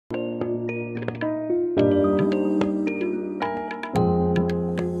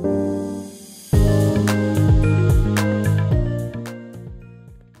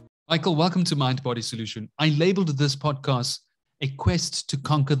Michael, welcome to Mind Body Solution. I labeled this podcast a quest to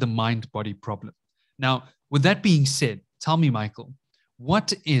conquer the mind body problem. Now, with that being said, tell me, Michael,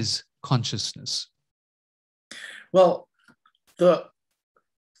 what is consciousness? Well, the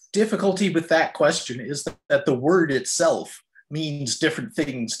difficulty with that question is that the word itself means different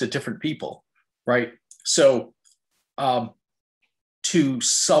things to different people, right? So to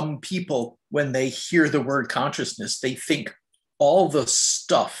some people, when they hear the word consciousness, they think all the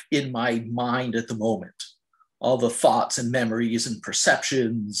stuff in my mind at the moment, all the thoughts and memories and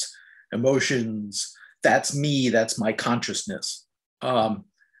perceptions, emotions, that's me, that's my consciousness.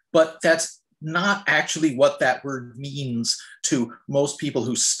 But that's not actually what that word means to most people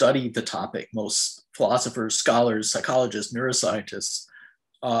who study the topic, most philosophers, scholars, psychologists, neuroscientists.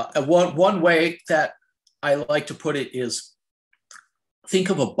 One way that I like to put it is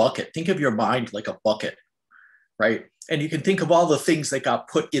think of a bucket. Think of your mind like a bucket, right? And you can think of all the things that got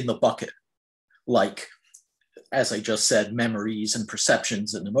put in the bucket, like, as I just said, memories and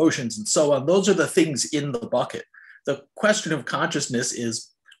perceptions and emotions and so on. Those are the things in the bucket. The question of consciousness is,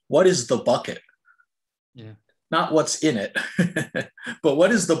 what is the bucket? Yeah. Not what's in it, but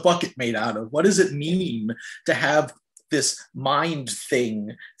what is the bucket made out of? What does it mean to have this mind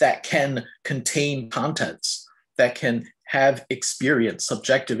thing that can contain contents, that can have experience,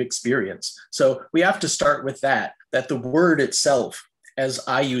 subjective experience? So we have to start with that the word itself, as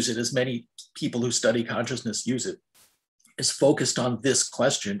I use it, as many people who study consciousness use it, is focused on this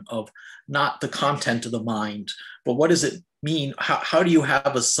question of not the content of the mind, but what does it mean? How do you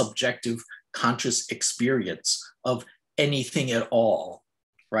have a subjective conscious experience of anything at all,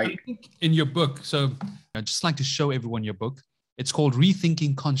 right? In your book, so I'd just like to show everyone your book. It's called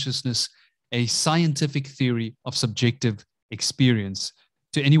Rethinking Consciousness, a Scientific Theory of Subjective Experience.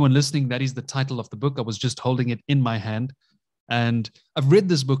 To anyone listening, that is the title of the book. I was just holding it in my hand. And I've read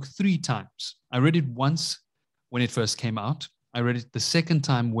this book 3 times. I read it once when it first came out. I read it the second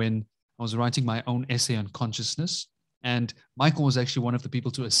time when I was writing my own essay on consciousness. And Michael was actually one of the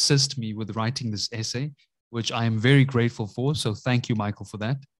people to assist me with writing this essay, which I am very grateful for. So thank you, Michael, for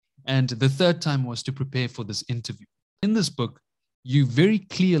that. And the third time was to prepare for this interview. In this book, you very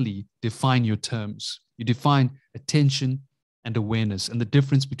clearly define your terms. You define attention and awareness and the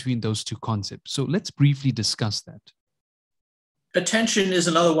difference between those two concepts. So let's briefly discuss that. Attention is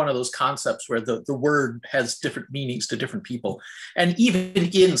another one of those concepts where the word has different meanings to different people. And even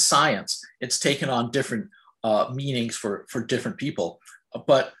in science, it's taken on different meanings for different people.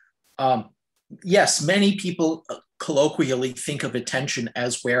 But yes, many people colloquially think of attention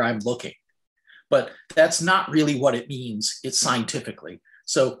as where I'm looking, but that's not really what it means. It's scientifically.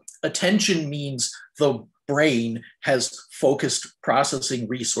 So attention means the brain has focused processing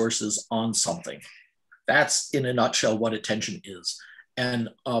resources on something. That's in a nutshell what attention is. And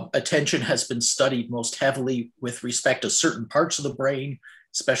attention has been studied most heavily with respect to certain parts of the brain,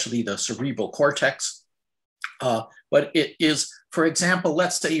 especially the cerebral cortex. But it is, for example,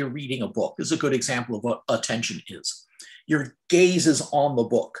 let's say you're reading a book. This is a good example of what attention is. Your gaze is on the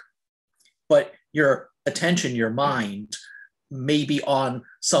book, but your attention, your mind, may be on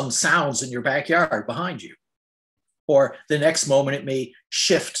some sounds in your backyard behind you. Or the next moment, it may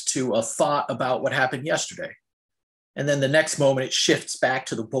shift to a thought about what happened yesterday. And then the next moment, it shifts back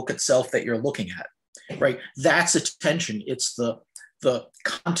to the book itself that you're looking at, right? That's attention. It's the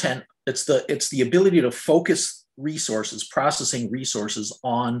content. It's the ability to focus resources, processing resources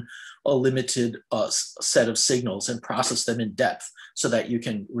on a limited set of signals and process them in depth so that you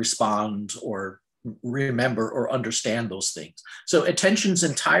can respond or remember or understand those things. So attention's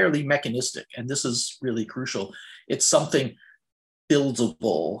entirely mechanistic, and this is really crucial. It's something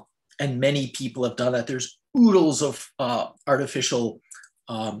buildable, and many people have done that. There's oodles of artificial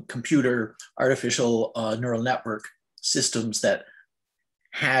neural network systems that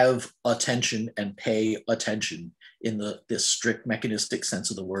have attention and pay attention in this strict mechanistic sense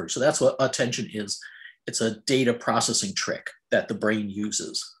of the word. So that's what attention is. It's a data processing trick that the brain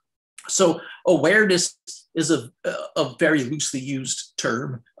uses. So awareness is a very loosely used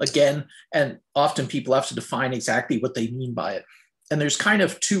term, again, and often people have to define exactly what they mean by it. And there's kind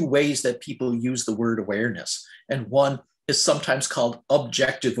of 2 ways that people use the word awareness. And one is sometimes called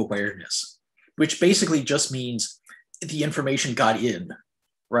objective awareness, which basically just means the information got in,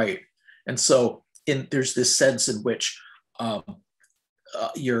 right? And so there's this sense in which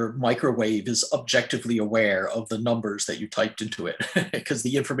your microwave is objectively aware of the numbers that you typed into it because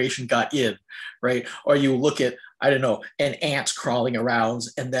the information got in, right? Or you look at, I don't know, an ant crawling around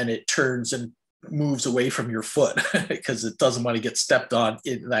and then it turns and moves away from your foot because it doesn't want to get stepped on.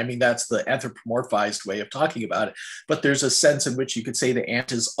 I mean, that's the anthropomorphized way of talking about it. But there's a sense in which you could say the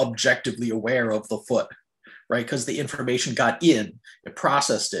ant is objectively aware of the foot, right? Because the information got in, it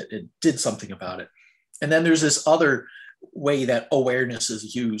processed it, it did something about it. And then there's this other way that awareness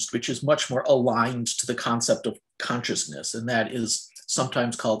is used, which is much more aligned to the concept of consciousness. And that is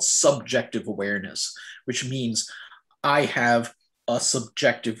sometimes called subjective awareness, which means I have a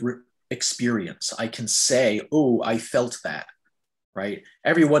subjective experience. I can say, oh, I felt that, right?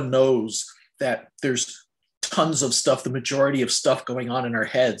 Everyone knows that there's tons of stuff, the majority of stuff going on in our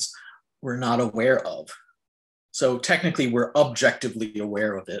heads we're not aware of. So technically we're objectively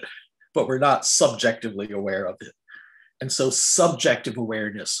aware of it, but we're not subjectively aware of it. And so subjective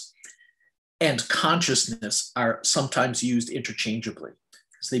awareness and consciousness are sometimes used interchangeably,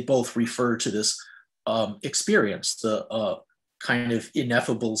 because they both refer to this experience, the kind of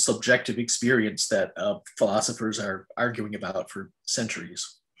ineffable subjective experience that philosophers are arguing about for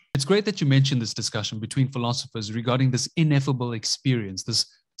centuries. It's great that you mentioned this discussion between philosophers regarding this ineffable experience, this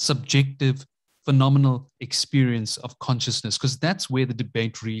subjective, phenomenal experience of consciousness, because that's where the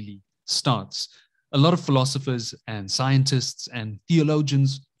debate really starts. A lot of philosophers and scientists and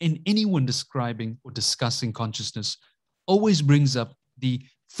theologians and anyone describing or discussing consciousness always brings up the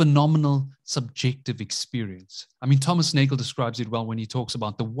phenomenal subjective experience. I mean, Thomas Nagel describes it well when he talks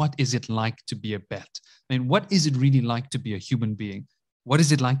about the what is it like to be a bat? I mean, what is it really like to be a human being? What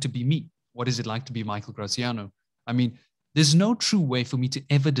is it like to be me? What is it like to be Michael Graziano? I mean, there's no true way for me to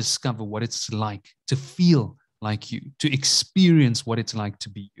ever discover what it's like to feel like you, to experience what it's like to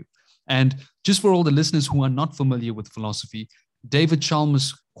be you. And just for all the listeners who are not familiar with philosophy, David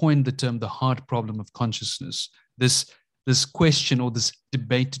Chalmers coined the term the hard problem of consciousness, this question or this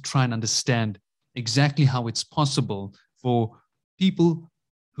debate to try and understand exactly how it's possible for people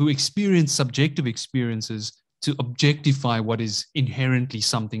who experience subjective experiences to objectify what is inherently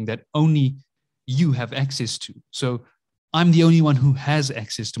something that only you have access to. So I'm the only one who has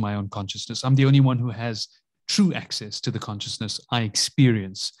access to my own consciousness. I'm the only one who has true access to the consciousness I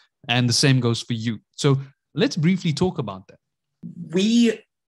experience. And the same goes for you. So let's briefly talk about that. We,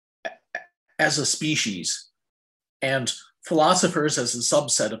 as a species, and philosophers as a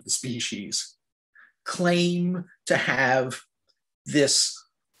subset of the species, claim to have this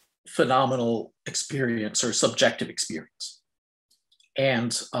phenomenal experience or subjective experience.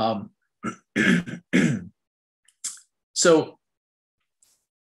 And so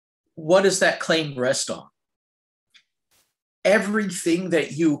what does that claim rest on? Everything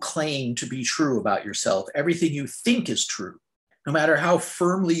that you claim to be true about yourself, everything you think is true, no matter how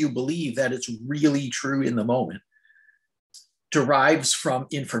firmly you believe that it's really true in the moment, derives from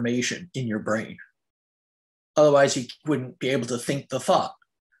information in your brain. Otherwise, you wouldn't be able to think the thought,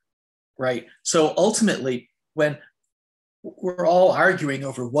 right? So ultimately, when we're all arguing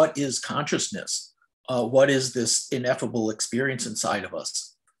over what is consciousness, what is this ineffable experience inside of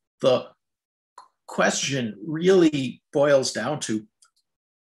us, the question really boils down to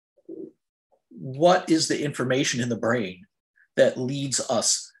what is the information in the brain that leads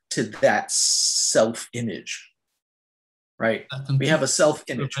us to that self-image, right? We have a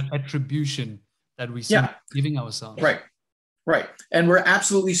self-image. An attribution that we see giving ourselves. Right, right. And we're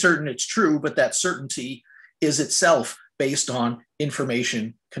absolutely certain it's true, but that certainty is itself based on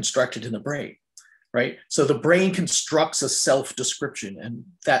information constructed in the brain, right? So the brain constructs a self-description, and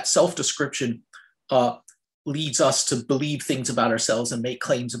that self-description leads us to believe things about ourselves and make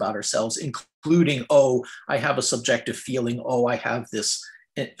claims about ourselves, including, oh, I have a subjective feeling, oh, I have this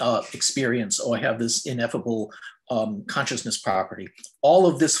experience, oh, I have this ineffable consciousness property. All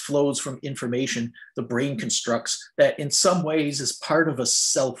of this flows from information the brain constructs that in some ways is part of a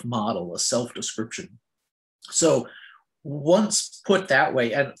self-model, a self-description. So once put that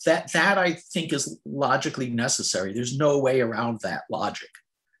way, and that I think is logically necessary. There's no way around that logic,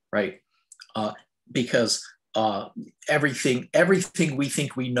 right? Because everything we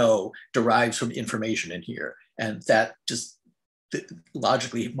think we know derives from information in here, and that just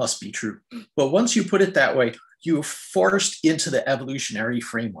logically must be true. But once you put it that way, you're forced into the evolutionary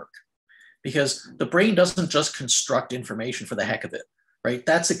framework, because the brain doesn't just construct information for the heck of it, right?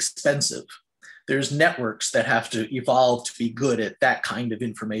 That's expensive. There's networks that have to evolve to be good at that kind of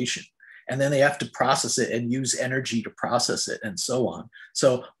information. And then they have to process it and use energy to process it and so on.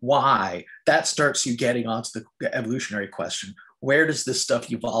 So why? That starts you getting onto the evolutionary question. Where does this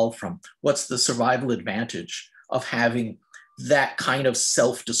stuff evolve from? What's the survival advantage of having that kind of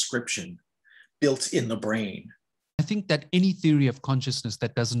self-description built in the brain? I think that any theory of consciousness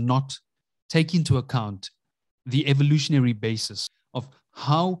that does not take into account the evolutionary basis of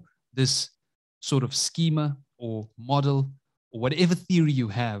how this sort of schema or model or whatever theory you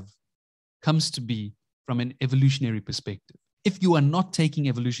have comes to be from an evolutionary perspective. If you are not taking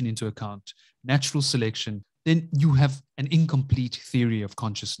evolution into account, natural selection, then you have an incomplete theory of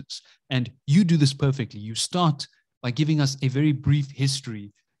consciousness. And you do this perfectly. You start by giving us a very brief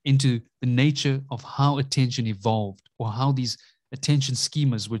history into the nature of how attention evolved, or how these attention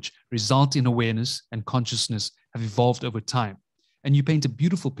schemas, which result in awareness and consciousness, have evolved over time. And you paint a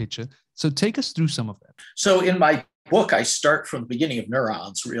beautiful picture. So take us through some of that. So in my book, I start from the beginning of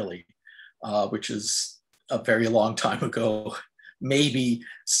neurons, really, which is a very long time ago, maybe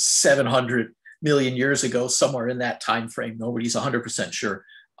 700 million years ago, somewhere in that time frame. Nobody's 100% sure,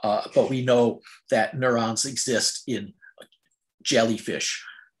 but we know that neurons exist in jellyfish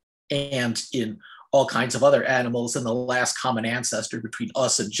and in all kinds of other animals. And the last common ancestor between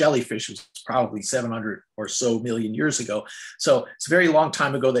us and jellyfish was probably 700 or so million years ago. So it's a very long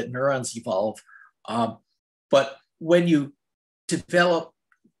time ago that neurons evolve. But when you develop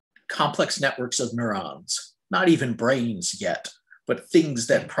complex networks of neurons, not even brains yet, but things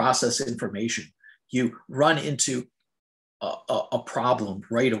that process information, you run into a problem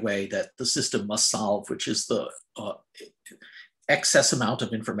right away that the system must solve, which is the excess amount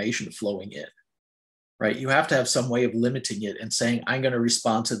of information flowing in, right? You have to have some way of limiting it and saying, I'm going to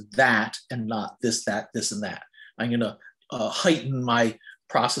respond to that and not this, that, this, and that. I'm going to heighten my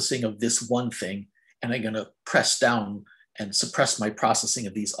processing of this one thing, and I'm going to press down and suppress my processing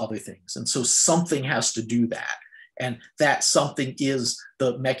of these other things. And so something has to do that. And that something is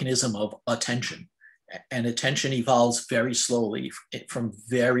the mechanism of attention. And attention evolves very slowly from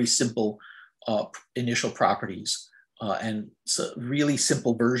very simple initial properties. And so really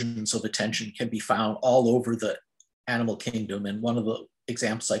simple versions of attention can be found all over the animal kingdom. And one of the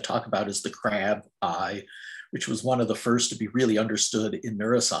examples I talk about is the crab eye, which was one of the first to be really understood in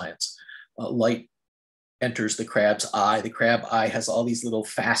neuroscience. Light enters the crab's eye. The crab eye has all these little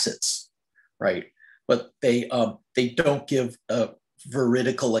facets, right? But they don't give a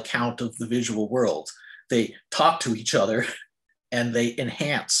veridical account of the visual world. They talk to each other and they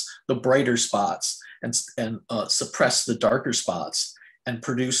enhance the brighter spots and suppress the darker spots and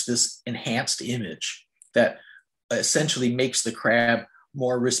produce this enhanced image that essentially makes the crab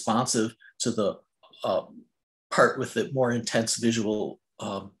more responsive to the part with the more intense visual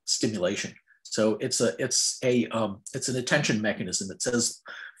stimulation. So it's an attention mechanism that says,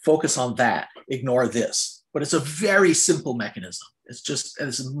 focus on that, ignore this. But it's a very simple mechanism. It's just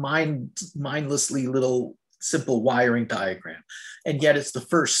a mindlessly little simple wiring diagram. And yet it's the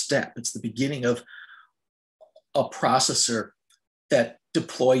first step. It's the beginning of a processor that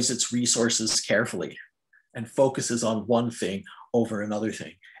deploys its resources carefully and focuses on one thing over another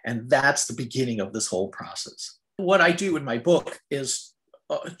thing. And that's the beginning of this whole process. What I do in my book is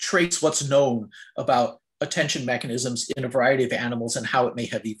trace what's known about attention mechanisms in a variety of animals and how it may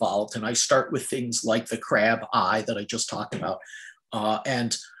have evolved. And I start with things like the crab eye that I just talked about.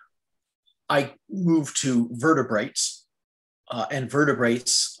 And I move to vertebrates. And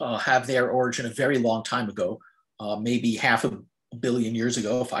vertebrates have their origin a very long time ago, maybe 500 million years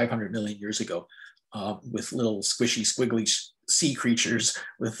ago, 500 million years ago, with little squishy, squiggly sea creatures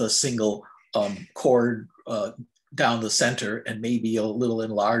with a single cord down the center and maybe a little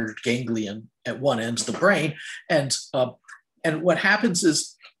enlarged ganglion at one end of the brain. And what happens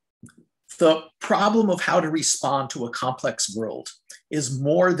is the problem of how to respond to a complex world is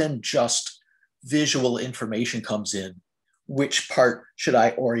more than just visual information comes in. Which part should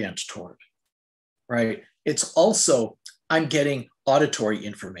I orient toward, right? It's also, I'm getting auditory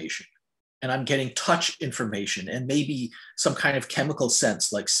information and I'm getting touch information and maybe some kind of chemical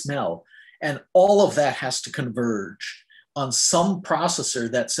sense like smell. And all of that has to converge on some processor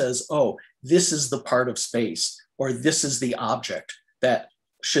that says, oh, this is the part of space, or this is the object that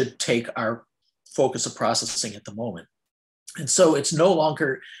should take our focus of processing at the moment. And so it's no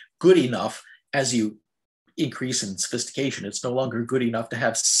longer good enough as you increase in sophistication. It's no longer good enough to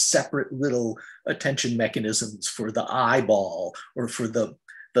have separate little attention mechanisms for the eyeball or for the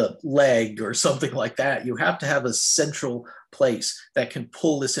leg or something like that. You have to have a central place that can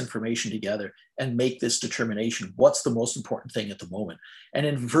pull this information together and make this determination. What's the most important thing at the moment? And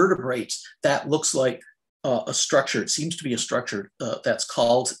in vertebrates, that looks like a structure. It seems to be a structure that's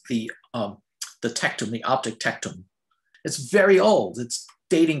called the tectum, the optic tectum. It's very old. It's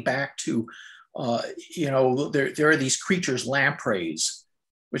dating back to, there are these creatures, lampreys,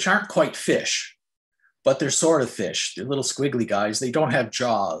 which aren't quite fish, but they're sort of fish. They're little squiggly guys. They don't have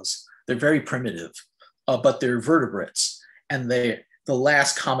jaws. They're very primitive, but they're vertebrates. And the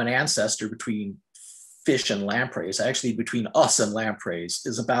last common ancestor between fish and lampreys, actually between us and lampreys,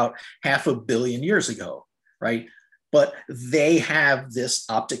 is about 500 million years ago, right? But they have this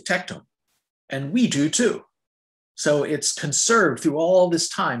optic tectum, and we do too. So it's conserved through all this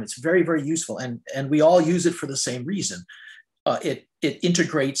time. It's very, very useful, and we all use it for the same reason. It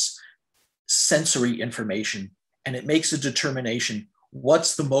integrates sensory information, and it makes a determination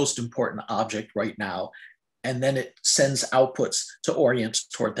what's the most important object right now, and then it sends outputs to orient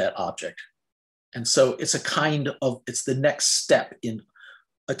toward that object. And so it's it's the next step in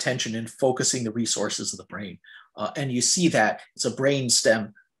attention and focusing the resources of the brain. And you see that it's a brain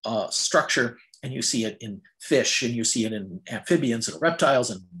stem structure, and you see it in fish, and you see it in amphibians and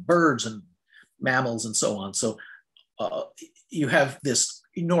reptiles and birds and mammals and so on. So you have this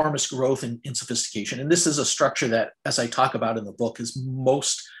enormous growth in sophistication. And this is a structure that, as I talk about in the book, is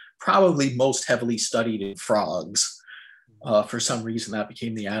probably most heavily studied in frogs. For some reason, that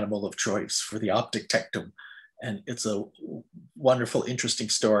became the animal of choice for the optic tectum. And it's a wonderful, interesting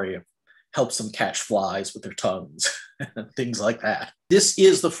story. It helps them catch flies with their tongues and things like that. This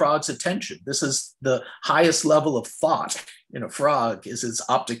is the frog's attention. This is the highest level of thought in a frog, is its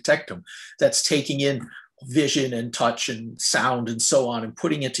optic tectum, that's taking in vision and touch and sound and so on, and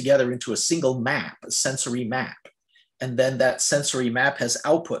putting it together into a single map, a sensory map. And then that sensory map has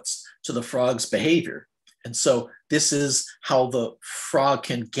outputs to the frog's behavior. And so this is how the frog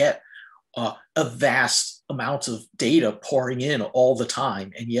can get a vast amount of data pouring in all the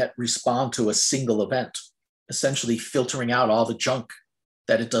time, and yet respond to a single event, essentially filtering out all the junk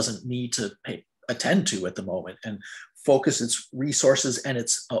that it doesn't need to attend to at the moment, and focus its resources and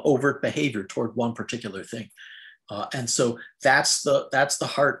its overt behavior toward one particular thing. And so that's the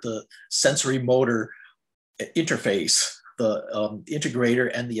heart, the sensory motor interface, the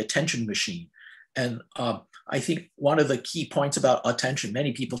integrator and the attention machine. And I think one of the key points about attention,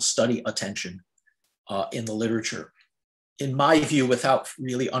 many people study attention in the literature, in my view, without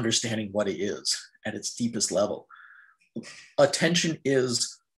really understanding what it is at its deepest level. Attention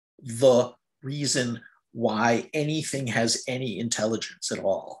is the reason why anything has any intelligence at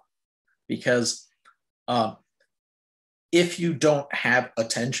all. Because if you don't have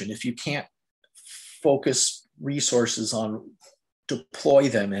attention, if you can't focus resources on, deploy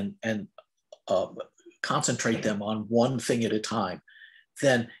them and concentrate them on one thing at a time,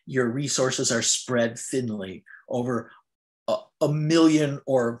 then your resources are spread thinly over a million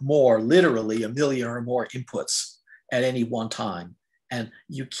or more, literally a million or more inputs at any one time. And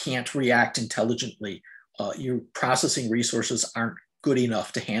you can't react intelligently. Your processing resources aren't good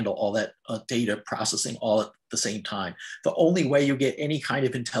enough to handle all that data processing all at the same time. The only way you get any kind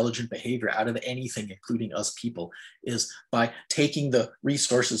of intelligent behavior out of anything, including us people, is by taking the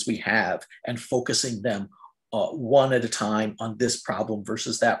resources we have and focusing them one at a time on this problem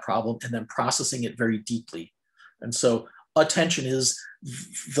versus that problem, and then processing it very deeply. And so attention is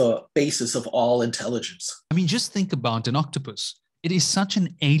the basis of all intelligence. I mean, just think about an octopus. It is such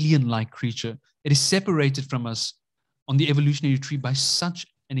an alien-like creature. It is separated from us on the evolutionary tree by such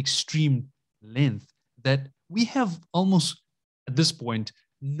an extreme length that we have almost, at this point,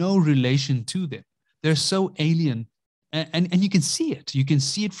 no relation to them. They're so alien, and you can see it. You can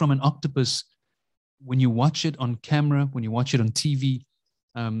see it from an octopus when you watch it on camera, when you watch it on TV.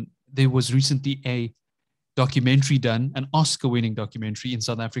 There was recently a documentary done, an Oscar-winning documentary in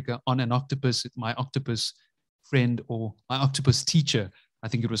South Africa on an octopus, my octopus friend, or my octopus teacher, I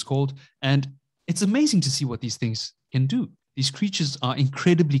think it was called. And it's amazing to see what these things can do. These creatures are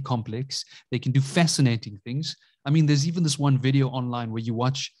incredibly complex. They can do fascinating things. I mean, there's even this one video online where you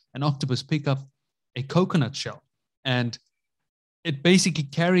watch an octopus pick up a coconut shell, and it basically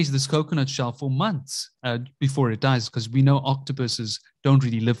carries this coconut shell for months before it dies, because we know octopuses don't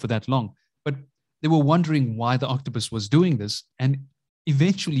really live for that long. But they were wondering why the octopus was doing this. And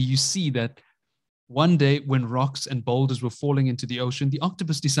eventually you see that one day when rocks and boulders were falling into the ocean, the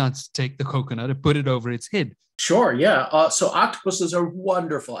octopus decides to take the coconut and put it over its head. Sure, yeah. So octopuses are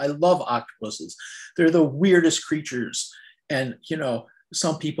wonderful. I love octopuses. They're the weirdest creatures. And, you know,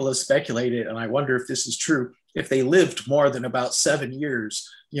 some people have speculated, and I wonder if this is true, if they lived more than about 7 years,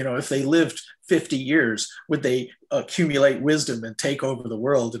 you know, if they lived 50 years, would they accumulate wisdom and take over the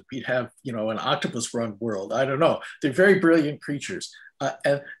world, and we'd have, you know, an octopus-run world? I don't know. They're very brilliant creatures.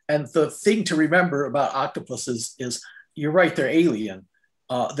 And the thing to remember about octopuses is, you're right, they're alien.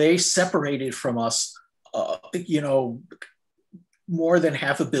 They separated from us, you know, more than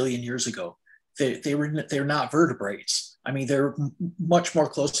 500 million years ago. They're not vertebrates. I mean, they're much more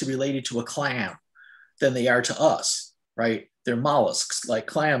closely related to a clam than they are to us, right? They're mollusks like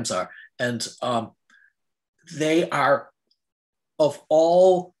clams are. And they are, of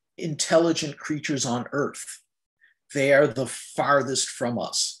all intelligent creatures on Earth. They are the farthest from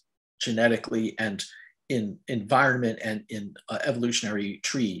us genetically and in environment and in evolutionary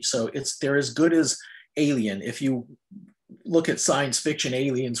tree. So they're as good as alien. If you look at science fiction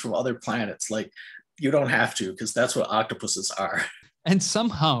aliens from other planets, like, you don't have to, because that's what octopuses are. And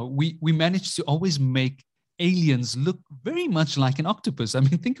somehow we manage to always make aliens look very much like an octopus. I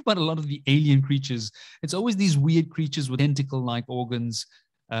mean, think about a lot of the alien creatures. It's always these weird creatures with tentacle-like organs,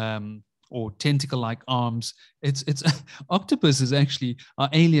 or tentacle-like arms. It's octopuses actually are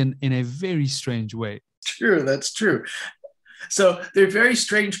alien in a very strange way. True, that's true. So they're very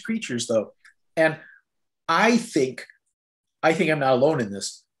strange creatures, though. And I think I'm not alone in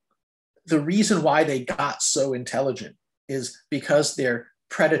this. The reason why they got so intelligent is because they're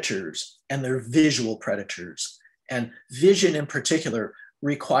predators, and they're visual predators. And vision in particular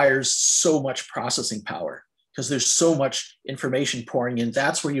requires so much processing power because there's so much information pouring in.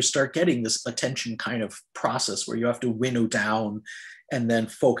 That's where you start getting this attention kind of process where you have to winnow down and then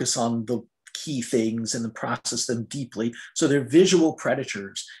focus on the key things and then process them deeply. So they're visual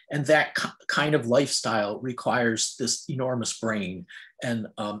predators, and that kind of lifestyle requires this enormous brain. And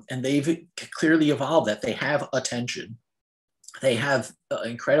they've clearly evolved that. They have attention. They have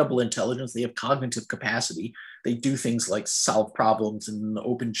incredible intelligence. They have cognitive capacity. They do things like solve problems and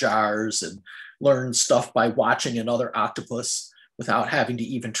open jars and learn stuff by watching another octopus without having to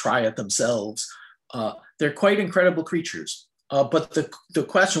even try it themselves. They're quite incredible creatures. But the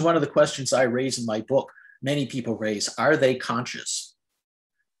question, one of the questions I raise in my book, many people raise, are they conscious?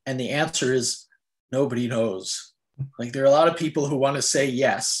 And the answer is nobody knows. Like, there are a lot of people who want to say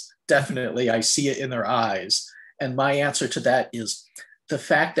yes, definitely, I see it in their eyes. And my answer to that is the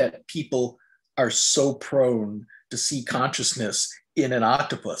fact that people are so prone to see consciousness in an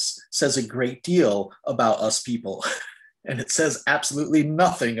octopus says a great deal about us people. And it says absolutely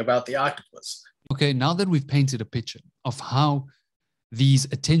nothing about the octopus. Okay, now that we've painted a picture of how these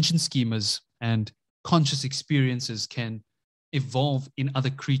attention schemas and conscious experiences can evolve in other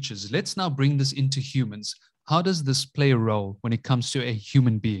creatures, let's now bring this into humans. How does this play a role when it comes to a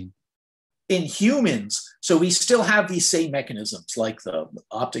human being? In humans, so we still have these same mechanisms like the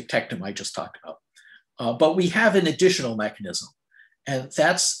optic tectum I just talked about, but we have an additional mechanism, and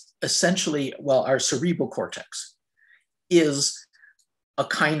that's essentially, well, our cerebral cortex is a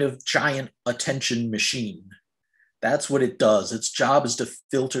kind of giant attention machine. That's what it does. Its job is to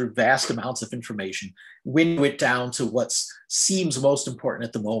filter vast amounts of information, winnow it down to what seems most important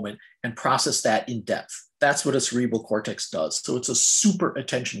at the moment, and process that in depth. That's what a cerebral cortex does. So it's a super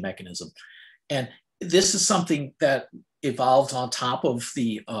attention mechanism. And this is something that evolved on top of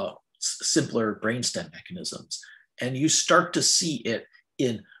the simpler brainstem mechanisms. And you start to see it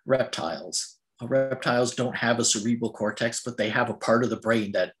in reptiles. Reptiles don't have a cerebral cortex, but they have a part of the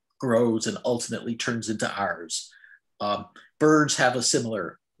brain that grows and ultimately turns into ours. Birds have a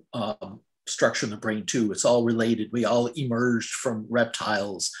similar structure in the brain too. It's all related. We all emerged from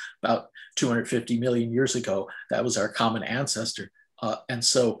reptiles about 250 million years ago. That was our common ancestor. And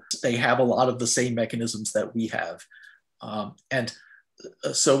so they have a lot of the same mechanisms that we have.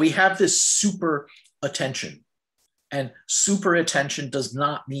 So we have this super attention. And super attention does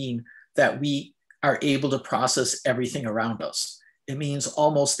not mean that we are able to process everything around us. It means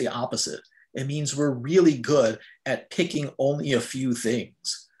almost the opposite. It means we're really good at picking only a few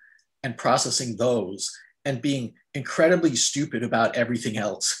things and processing those and being incredibly stupid about everything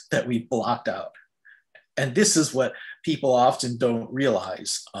else that we've blocked out. And this is what people often don't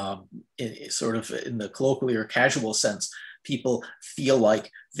realize. Sort of in the colloquial or casual sense, people feel like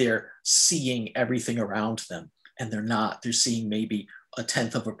they're seeing everything around them, and they're not. They're seeing maybe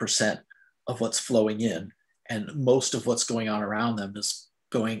 1/10% of what's flowing in, and most of what's going on around them is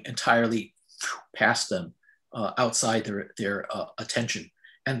going entirely past them, outside their attention.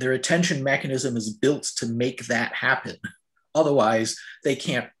 And their attention mechanism is built to make that happen. Otherwise, they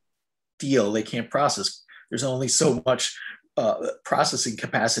can't deal, they can't process. There's only so much processing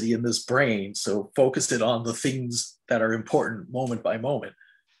capacity in this brain. So focus it on the things that are important moment by moment.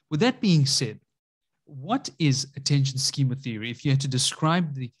 With that being said, what is attention schema theory? If you had to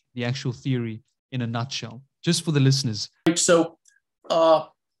describe the actual theory in a nutshell, just for the listeners. So the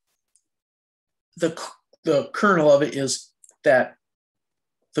kernel of it is that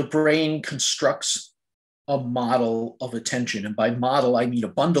the brain constructs a model of attention. And by model, I mean a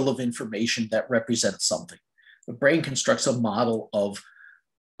bundle of information that represents something. The brain constructs a model of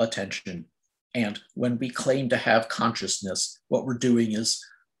attention. And when we claim to have consciousness, what we're doing is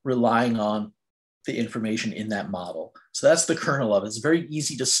relying on the information in that model. So that's the kernel of it. It's very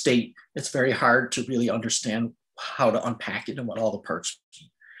easy to state. It's very hard to really understand how to unpack it and what all the parts mean.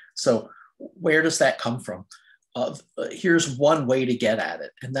 So where does that come from? Here's one way to get at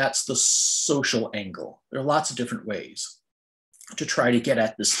it, and that's the social angle. There are lots of different ways to try to get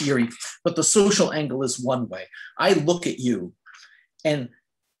at this theory, but the social angle is one way. I look at you, and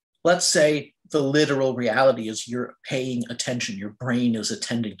let's say the literal reality is you're paying attention. Your brain is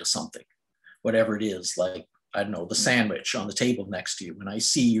attending to something, whatever it is, like, I don't know, the sandwich on the table next to you. When I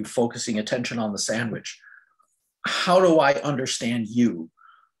see you focusing attention on the sandwich, how do I understand you?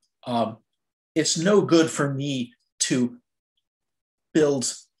 It's no good for me to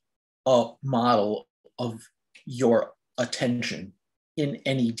build a model of your attention in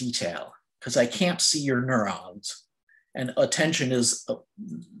any detail because I can't see your neurons. And attention is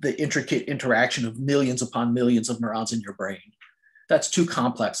the intricate interaction of millions upon millions of neurons in your brain. That's too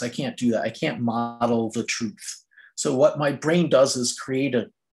complex. I can't do that. I can't model the truth. So what my brain does is create a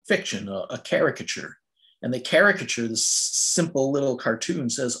fiction, a caricature. And the caricature, this simple little cartoon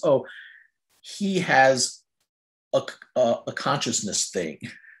says, oh, he has a consciousness thing.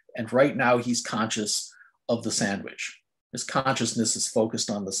 And right now he's conscious of the sandwich. His consciousness is focused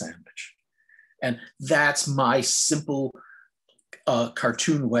on the sandwich. And that's my simple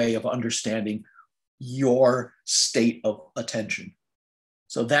cartoon way of understanding your state of attention.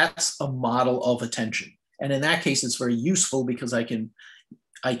 So that's a model of attention. And in that case, it's very useful because I can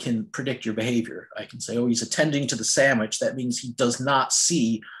predict your behavior. I can say, oh, he's attending to the sandwich. That means he does not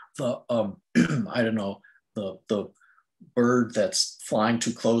see the, I don't know, the bird that's flying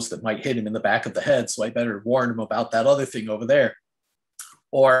too close that might hit him in the back of the head. So I better warn him about that other thing over there.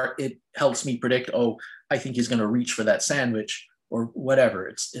 Or it helps me predict, oh, I think he's going to reach for that sandwich or whatever.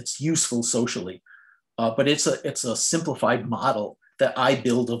 It's useful socially, but it's a simplified model that I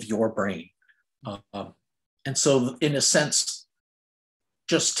build of your brain. And so in a sense,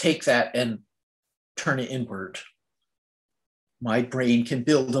 just take that and turn it inward. My brain can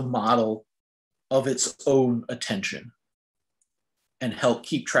build a model of its own attention and help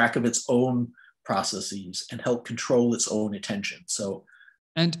keep track of its own processes and help control its own attention. So,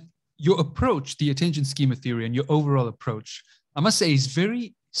 and your approach, the attention schema theory and your overall approach, I must say, is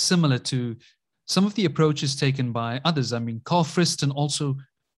very similar to some of the approaches taken by others. I mean, Carl Friston also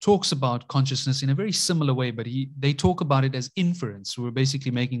talks about consciousness in a very similar way, but they talk about it as inference. We're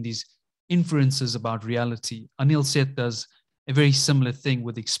basically making these inferences about reality. Anil Seth does a very similar thing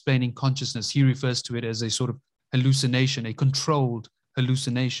with explaining consciousness. He refers to it as a sort of hallucination, a controlled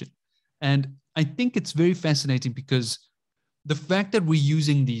hallucination. And I think it's very fascinating because the fact that we're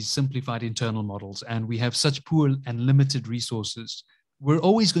using these simplified internal models and we have such poor and limited resources, we're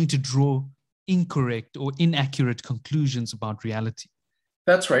always going to draw incorrect or inaccurate conclusions about reality.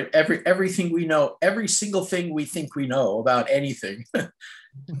 That's right. Everything we know, every single thing we think we know about anything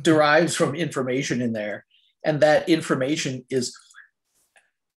derives from information in there. And that information is,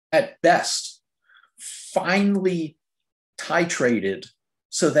 at best, finely titrated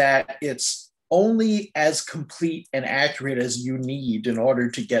so that it's only as complete and accurate as you need in order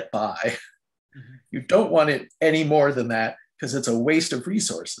to get by. Mm-hmm. You don't want it any more than that because it's a waste of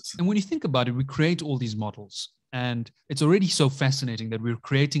resources. And when you think about it, we create all these models. And it's already so fascinating that we're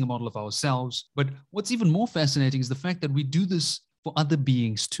creating a model of ourselves. But what's even more fascinating is the fact that we do this for other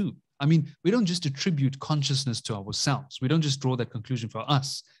beings too. I mean, we don't just attribute consciousness to ourselves. We don't just draw that conclusion for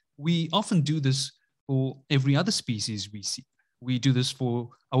us. We often do this for every other species we see. We do this for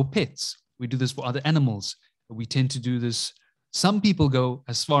our pets. We do this for other animals. We tend to do this. Some people go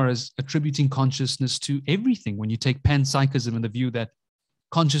as far as attributing consciousness to everything. When you take panpsychism and the view that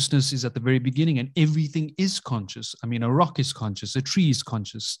consciousness is at the very beginning and everything is conscious. I mean, a rock is conscious, a tree is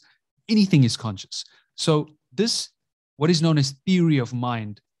conscious, anything is conscious. So this, what is known as theory of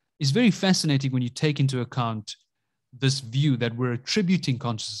mind, is very fascinating when you take into account this view that we're attributing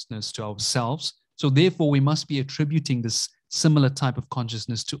consciousness to ourselves. So therefore, we must be attributing this similar type of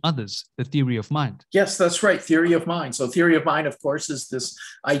consciousness to others, the theory of mind. Yes, that's right, theory of mind. So theory of mind, of course, is this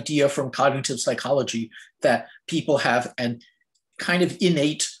idea from cognitive psychology that people have an kind of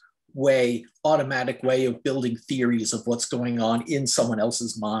innate way, automatic way of building theories of what's going on in someone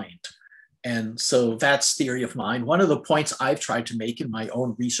else's mind. And so that's theory of mind. One of the points I've tried to make in my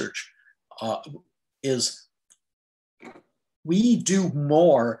own research is we do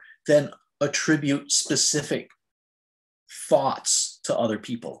more than attribute specific thoughts to other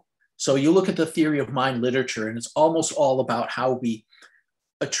people. So you look at the theory of mind literature, and it's almost all about how we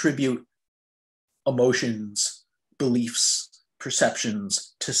attribute emotions, beliefs,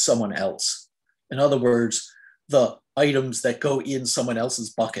 perceptions to someone else. In other words, the items that go in someone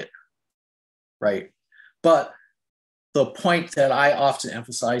else's bucket, right? But the point that I often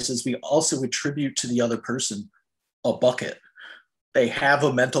emphasize is we also attribute to the other person a bucket. They have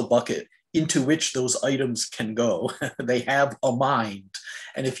a mental bucket into which those items can go. They have a mind.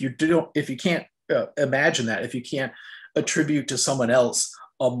 And if you can't imagine that, if you can't attribute to someone else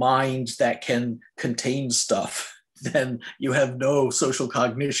a mind that can contain stuff, then you have no social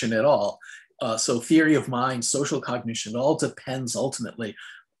cognition at all. So theory of mind, social cognition, all depends ultimately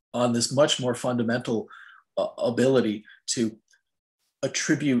on this much more fundamental ability to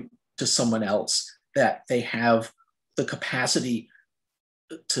attribute to someone else that they have the capacity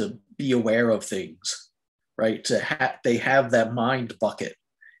to be aware of things, right? They have that mind bucket.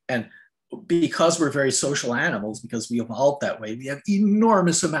 And because we're very social animals, because we evolved that way, we have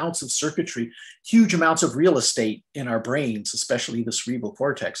enormous amounts of circuitry, huge amounts of real estate in our brains, especially the cerebral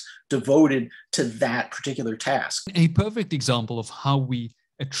cortex, devoted to that particular task. A perfect example of how we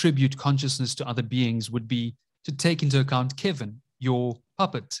attribute consciousness to other beings would be to take into account Kevin, your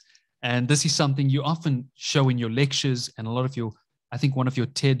puppet. And this is something you often show in your lectures and a lot of your, I think one of your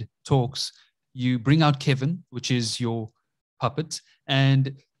TED talks, you bring out Kevin, which is your puppet.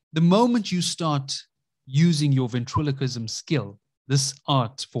 And the moment you start using your ventriloquism skill, this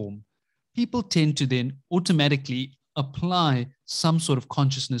art form, people tend to then automatically apply some sort of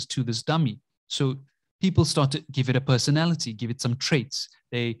consciousness to this dummy. So people start to give it a personality, give it some traits.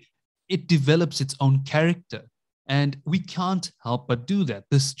 It develops its own character. And we can't help but do that.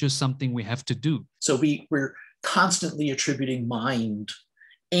 This is just something we have to do. So we're constantly attributing mind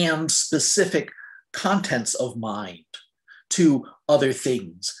and specific contents of mind to other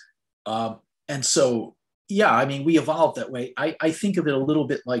things. And so, yeah, I mean, we evolved that way. I think of it a little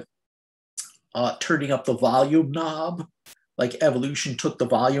bit like turning up the volume knob, like evolution took the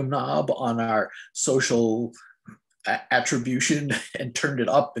volume knob on our social attribution and turned it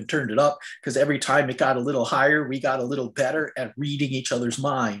up, because every time it got a little higher, we got a little better at reading each other's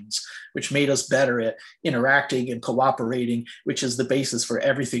minds, which made us better at interacting and cooperating, which is the basis for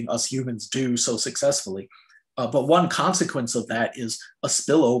everything us humans do so successfully. But one consequence of that is a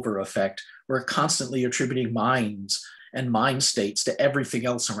spillover effect. We're constantly attributing minds and mind states to everything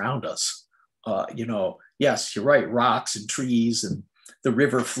else around us. Yes, you're right, rocks and trees and the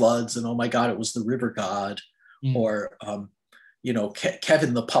river floods, and oh my God, it was the river god. Or,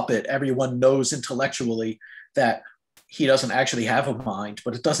 Kevin the puppet, everyone knows intellectually that he doesn't actually have a mind,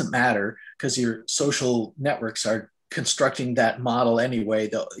 but it doesn't matter because your social networks are constructing that model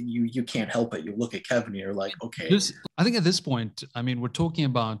anyway. You can't help it. You look at Kevin and you're like, okay. I think at this point, I mean, we're talking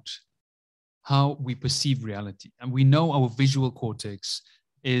about how we perceive reality. And we know our visual cortex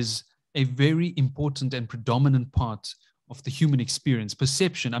is a very important and predominant part of the human experience.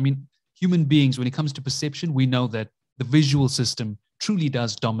 Perception, I mean, human beings, when it comes to perception, we know that the visual system truly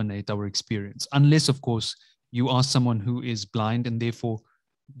does dominate our experience, unless, of course, you are someone who is blind and therefore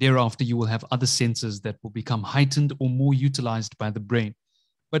thereafter you will have other senses that will become heightened or more utilized by the brain.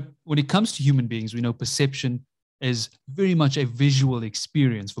 But when it comes to human beings, we know perception is very much a visual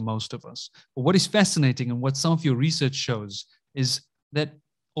experience for most of us. But what is fascinating and what some of your research shows is that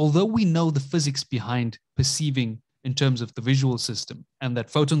although we know the physics behind perceiving in terms of the visual system, and that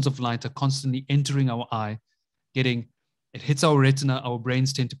photons of light are constantly entering our eye, it hits our retina, our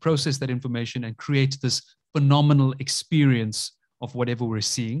brains tend to process that information and create this phenomenal experience of whatever we're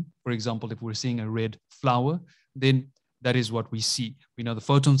seeing. For example, if we're seeing a red flower, then that is what we see. We know the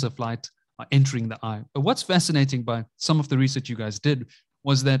photons of light are entering the eye. But what's fascinating by some of the research you guys did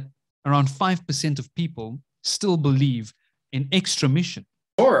was that around 5% of people still believe in extramission.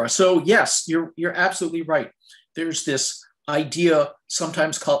 Sure. So yes, you're absolutely right. There's this idea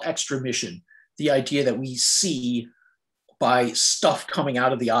sometimes called extramission, the idea that we see by stuff coming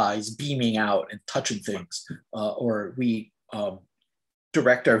out of the eyes, beaming out and touching things, or we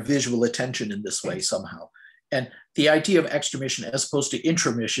direct our visual attention in this way somehow. And the idea of extramission as opposed to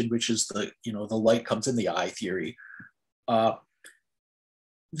intramission, which is the light comes in the eye theory.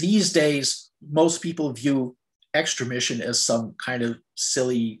 These days, most people view extramission as some kind of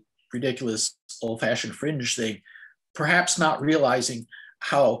silly, ridiculous, old-fashioned fringe thing, perhaps not realizing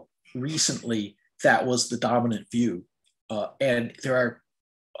how recently that was the dominant view. And there are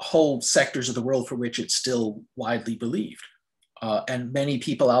whole sectors of the world for which it's still widely believed. And many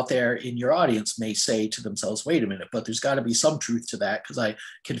people out there in your audience may say to themselves, wait a minute, but there's got to be some truth to that because I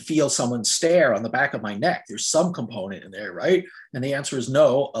can feel someone stare on the back of my neck. There's some component in there, right? And the answer is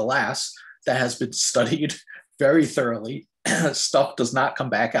no, alas, that has been studied very thoroughly. Stuff does not come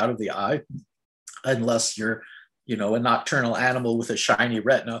back out of the eye unless you're, a nocturnal animal with a shiny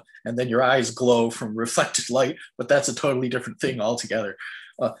retina, and then your eyes glow from reflected light, but that's a totally different thing altogether.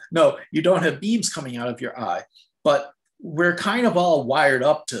 No, you don't have beams coming out of your eye, but we're kind of all wired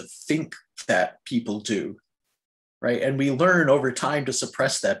up to think that people do. right? And we learn over time to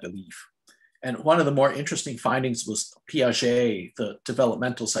suppress that belief. And one of the more interesting findings was Piaget, the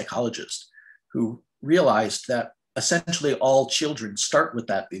developmental psychologist, who realized that essentially all children start with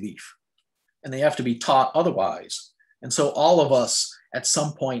that belief and they have to be taught otherwise. And so all of us at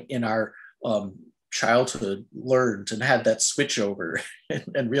some point in our childhood learned and had that switch over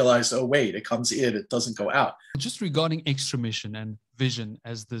and realized, oh, wait, it comes in, it doesn't go out. Just regarding extramission and vision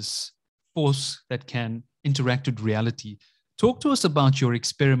as this force that can interact with reality, talk to us about your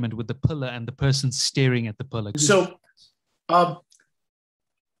experiment with the pillar and the person staring at the pillar. So what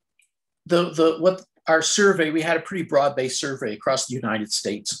our survey, we had a pretty broad-based survey across the United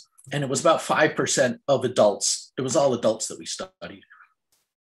States, and it was about 5% of adults. It was all adults that we studied.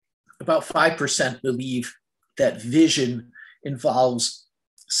 About 5% believe that vision involves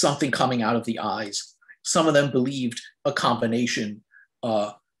something coming out of the eyes. Some of them believed a combination,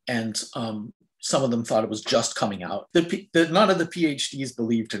 and some of them thought it was just coming out. None of the PhDs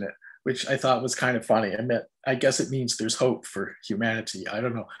believed in it, which I thought was kind of funny. I guess it means there's hope for humanity. I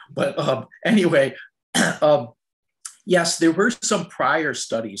don't know. But anyway, yes, there were some prior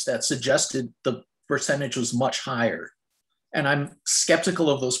studies that suggested the percentage was much higher. And I'm skeptical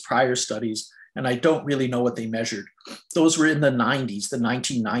of those prior studies, and I don't really know what they measured. Those were in the 90s, the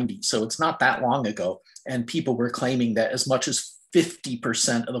 1990s. So it's not that long ago. And people were claiming that as much as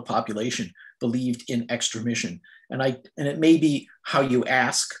 50% of the population believed in extramission. And it may be how you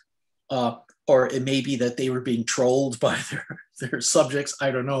ask, or it may be that they were being trolled by their subjects.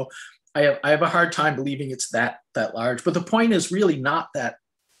 I don't know. I have a hard time believing it's that large. But the point is really not that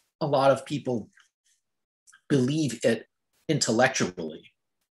a lot of people believe it intellectually.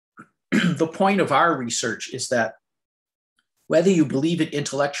 The point of our research is that whether you believe it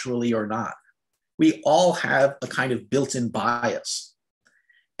intellectually or not, we all have a kind of built-in bias.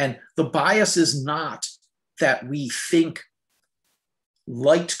 And the bias is not that we think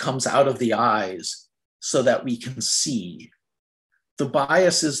light comes out of the eyes so that we can see. The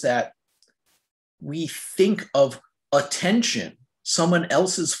bias is that we think of attention, someone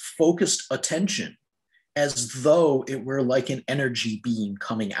else's focused attention, as though it were like an energy beam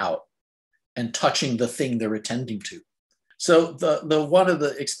coming out and touching the thing they're attending to. So the one of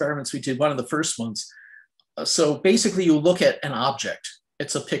the experiments we did, one of the first ones, so basically you look at an object.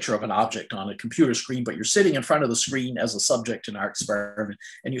 It's a picture of an object on a computer screen, but you're sitting in front of the screen as a subject in our experiment,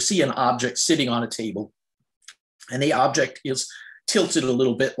 and you see an object sitting on a table, and the object is tilted a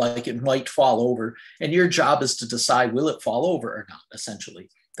little bit like it might fall over, and your job is to decide, will it fall over or not, essentially.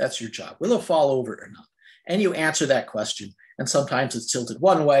 That's your job. Will it fall over or not? And you answer that question, and sometimes it's tilted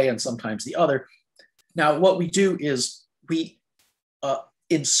one way and sometimes the other. Now, what we do is we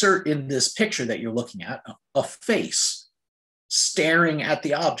insert in this picture that you're looking at a face staring at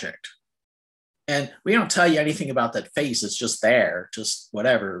the object. And we don't tell you anything about that face. It's just there, just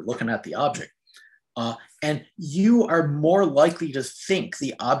whatever, looking at the object. And you are more likely to think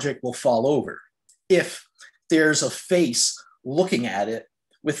the object will fall over if there's a face looking at it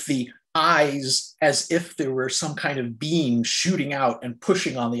with the eyes as if there were some kind of beam shooting out and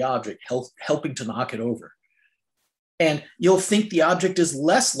pushing on the object, helping to knock it over. And you'll think the object is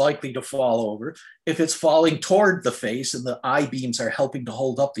less likely to fall over if it's falling toward the face and the eye beams are helping to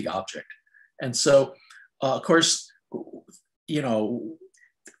hold up the object. And so, of course, you know,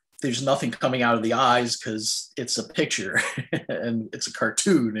 there's nothing coming out of the eyes because it's a picture and it's a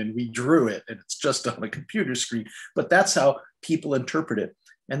cartoon and we drew it and it's just on a computer screen. But that's how people interpret it.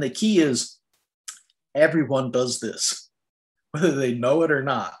 And the key is everyone does this, whether they know it or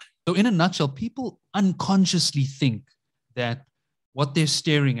not. So in a nutshell, people unconsciously think that what they're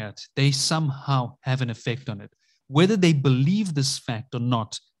staring at, they somehow have an effect on it. Whether they believe this fact or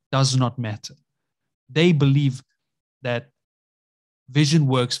not does not matter. They believe that vision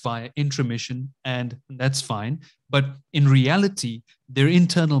works via intromission, and that's fine. But in reality, their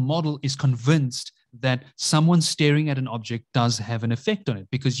internal model is convinced that someone staring at an object does have an effect on it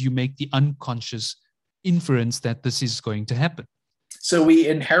because you make the unconscious inference that this is going to happen. So we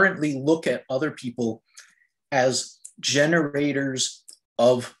inherently look at other people as generators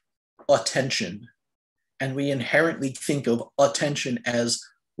of attention. And we inherently think of attention as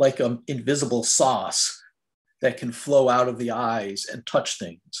like an invisible sauce that can flow out of the eyes and touch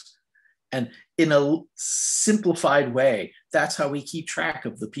things. And in a simplified way, that's how we keep track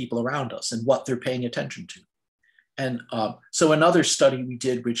of the people around us and what they're paying attention to. And so another study we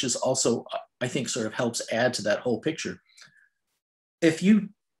did, which is also, I think, sort of helps add to that whole picture. If you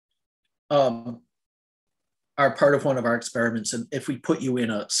are part of one of our experiments, and if we put you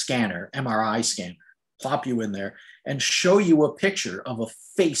in a scanner, MRI scanner, plop you in there and show you a picture of a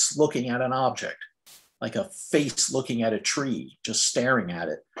face looking at an object, like a face looking at a tree, just staring at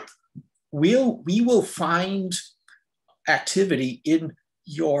it, we will find activity in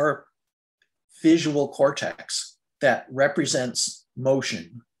your visual cortex that represents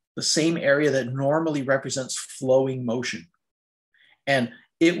motion, the same area that normally represents flowing motion. And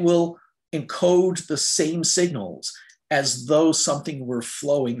it will encode the same signals as though something were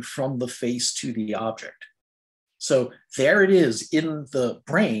flowing from the face to the object. So there it is in the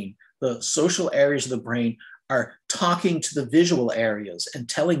brain. The social areas of the brain are talking to the visual areas and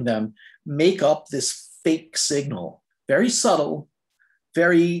telling them, make up this fake signal. Very subtle,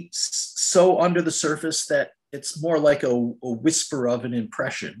 very so under the surface that it's more like a whisper of an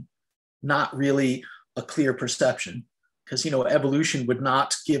impression, not really a clear perception. Because, evolution would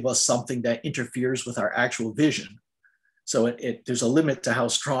not give us something that interferes with our actual vision. So there's a limit to how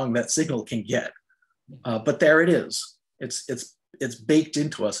strong that signal can get. But there it is. It's baked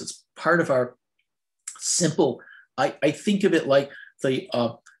into us. It's part of our simple. I think of it like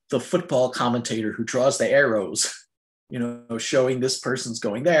the football commentator who draws the arrows, showing this person's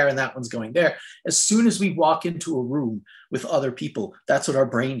going there and that one's going there. As soon as we walk into a room with other people, that's what our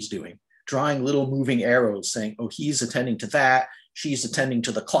brain's doing, drawing little moving arrows saying, oh, he's attending to that. She's attending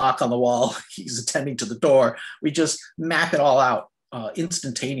to the clock on the wall. He's attending to the door. We just map it all out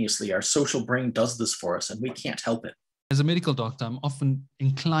instantaneously. Our social brain does this for us and we can't help it. As a medical doctor, I'm often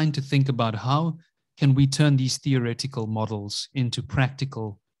inclined to think about how can we turn these theoretical models into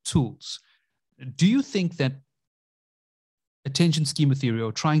practical tools. Do you think that attention schema theory,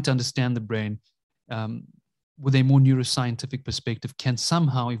 or trying to understand the brain with a more neuroscientific perspective, can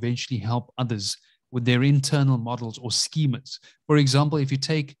somehow eventually help others with their internal models or schemas? For example, if you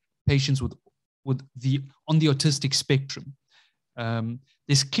take patients on the autistic spectrum,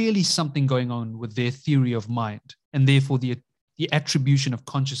 there's clearly something going on with their theory of mind, and therefore the attribution of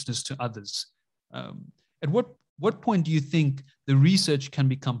consciousness to others. At what point do you think the research can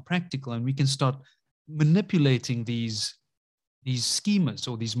become practical and we can start manipulating these schemas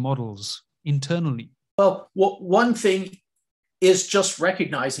or these models internally? Well, one thing is just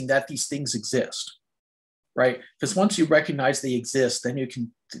recognizing that these things exist, right? Because once you recognize they exist, then you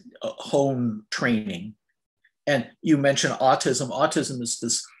can hone training. And you mentioned autism. Autism is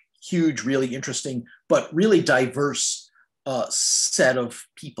this huge, really interesting, but really diverse set of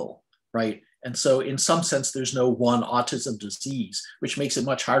people, right? And so in some sense, there's no one autism disease, which makes it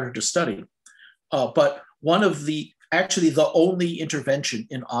much harder to study. But one of actually the only intervention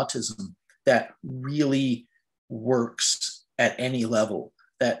in autism that really works at any level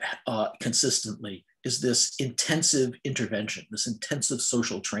that consistently is this intensive intervention, this intensive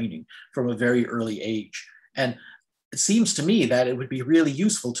social training from a very early age. And it seems to me that it would be really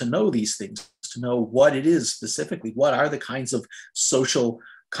useful to know these things, to know what it is specifically, what are the kinds of social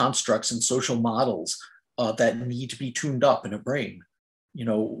constructs and social models that need to be tuned up in a brain.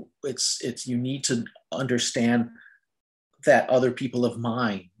 You need to understand that other people have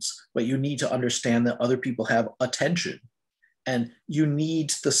minds, but you need to understand that other people have attention. And you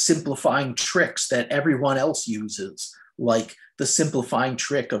need the simplifying tricks that everyone else uses, like the simplifying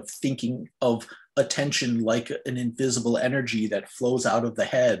trick of thinking of attention like an invisible energy that flows out of the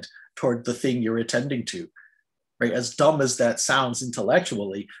head toward the thing you're attending to. Right? As dumb as that sounds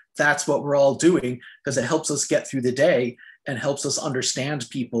intellectually, that's what we're all doing because it helps us get through the day and helps us understand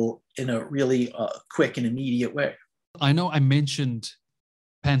people in a really quick and immediate way. I know I mentioned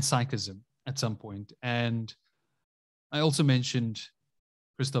panpsychism at some point, and I also mentioned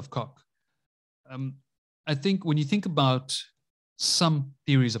Christoph Koch. I think when you think about some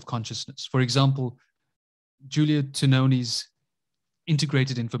theories of consciousness, for example, Giulio Tononi's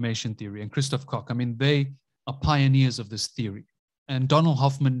integrated information theory and Christoph Koch, they are pioneers of this theory. And Donald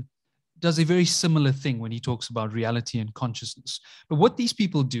Hoffman does a very similar thing when he talks about reality and consciousness. But what these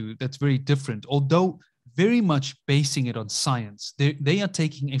people do that's very different, although very much basing it on science, they are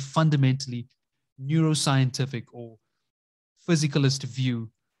taking a fundamentally neuroscientific or physicalist view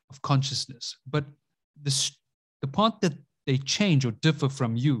of consciousness. But the part that they change or differ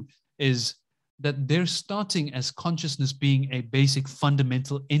from you is that they're starting as consciousness being a basic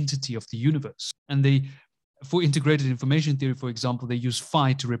fundamental entity of the universe. And for integrated information theory, for example, they use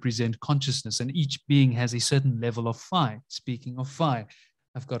phi to represent consciousness, and each being has a certain level of phi. Speaking of phi,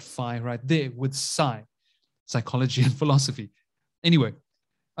 I've got phi right there with psi, psychology and philosophy. Anyway,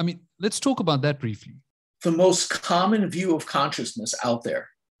 let's talk about that briefly. The most common view of consciousness out there,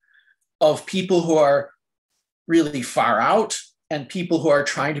 of people who are really far out and people who are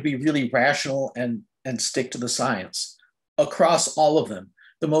trying to be really rational and stick to the science, across all of them,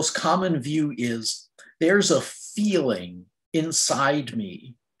 the most common view is there's a feeling inside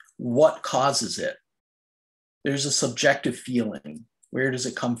me. What causes it? There's a subjective feeling. Where does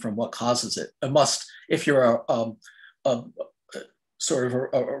it come from? What causes it? It must, if you're a sort of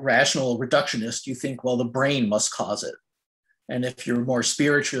a rational reductionist, you think, well, the brain must cause it. And if you're more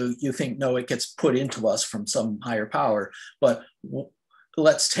spiritual, you think, no, it gets put into us from some higher power. But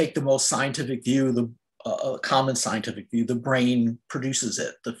let's take the most scientific view, the common scientific view. The brain produces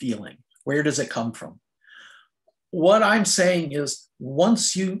it, the feeling. Where does it come from? What I'm saying is,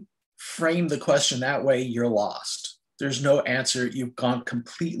 once you frame the question that way, you're lost. There's no answer. You've gone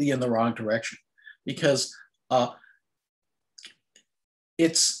completely in the wrong direction, because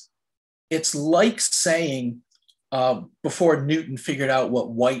it's like saying, before Newton figured out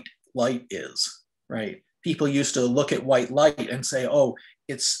what white light is, right? People used to look at white light and say, oh,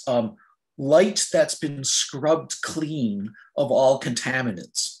 it's light that's been scrubbed clean of all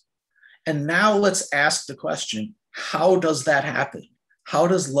contaminants. And now let's ask the question, how does that happen? How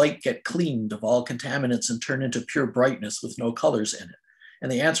does light get cleaned of all contaminants and turn into pure brightness with no colors in it?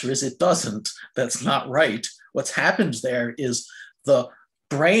 And the answer is it doesn't. That's not right. What's happened there is the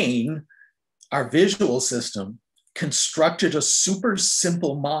brain, our visual system, constructed a super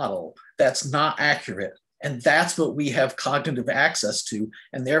simple model that's not accurate. And that's what we have cognitive access to.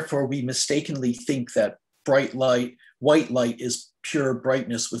 And therefore we mistakenly think that bright light, white light is pure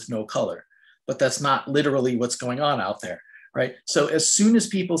brightness with no color. But that's not literally what's going on out there, right? So as soon as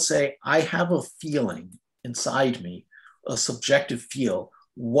people say, I have a feeling inside me, a subjective feel,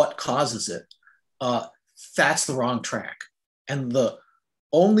 what causes it? That's the wrong track. And the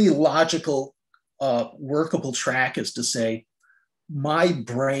only logical workable track is to say, my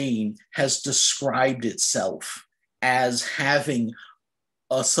brain has described itself as having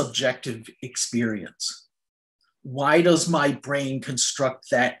a subjective experience. Why does my brain construct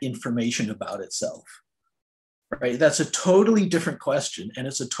that information about itself? Right? That's a totally different question, and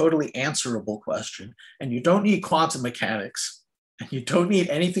it's a totally answerable question. And you don't need quantum mechanics, and you don't need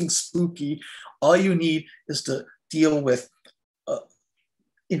anything spooky. All you need is to deal with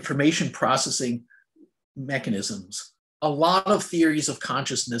information processing mechanisms. A lot of theories of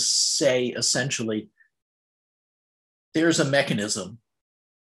consciousness say essentially there's a mechanism,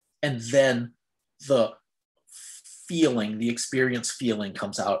 and then the feeling, the experience feeling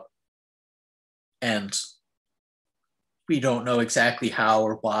comes out, and we don't know exactly how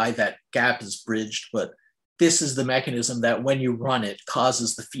or why that gap is bridged, but this is the mechanism that when you run it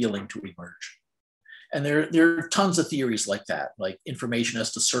causes the feeling to emerge. And there are tons of theories like that, like information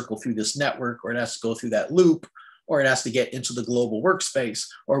has to circle through this network, or it has to go through that loop, or it has to get into the global workspace,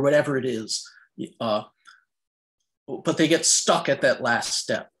 or whatever it is. But they get stuck at that last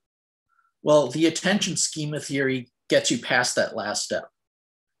step. Well, the attention schema theory gets you past that last step.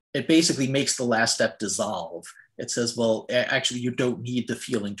 It basically makes the last step dissolve. It says, well, actually, you don't need the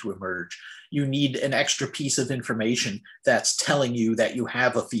feeling to emerge. You need an extra piece of information that's telling you that you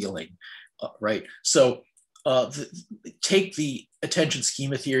have a feeling. Right. So take the attention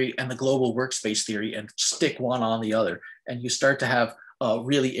schema theory and the global workspace theory and stick one on the other. And you start to have a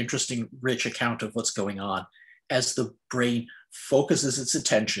really interesting, rich account of what's going on as the brain focuses its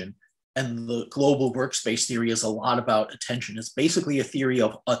attention. And the global workspace theory is a lot about attention. It's basically a theory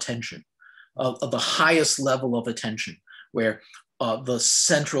of attention, of the highest level of attention, where the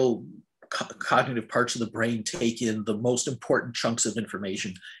central cognitive parts of the brain take in the most important chunks of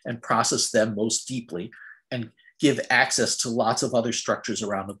information and process them most deeply and give access to lots of other structures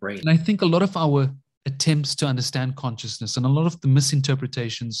around the brain. And I think a lot of our attempts to understand consciousness and a lot of the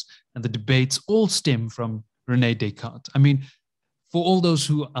misinterpretations and the debates all stem from René Descartes. I mean, for all those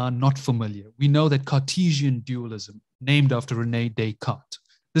who are not familiar, we know that Cartesian dualism, named after René Descartes,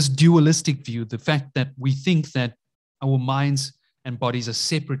 this dualistic view, the fact that we think that our minds and bodies are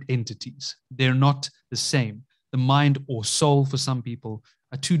separate entities. They're not the same. The mind or soul for some people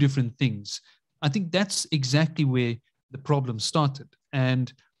are two different things. I think that's exactly where the problem started.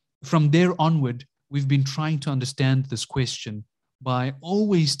 And from there onward, we've been trying to understand this question by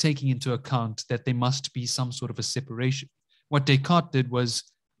always taking into account that there must be some sort of a separation. What Descartes did was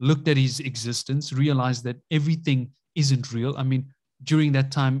looked at his existence, realized that everything isn't real. I mean, during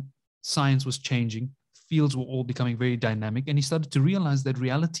that time, science was changing. Fields were all becoming very dynamic, and he started to realize that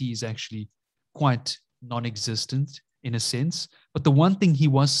reality is actually quite non-existent in a sense. But the one thing he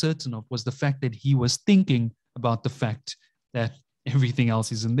was certain of was the fact that he was thinking about the fact that everything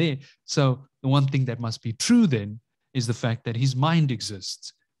else isn't there. So the one thing that must be true then is the fact that his mind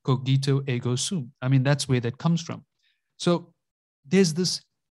exists. Cogito ergo sum. I mean, that's where that comes from. So there's this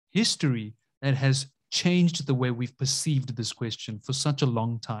history that has changed the way we've perceived this question for such a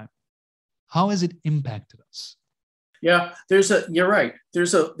long time. How has it impacted us? Yeah, you're right.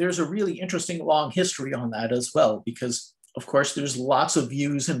 There's a really interesting long history on that as well, because of course there's lots of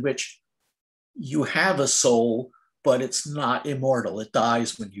views in which you have a soul, but it's not immortal. It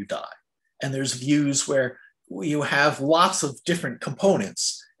dies when you die. And there's views where you have lots of different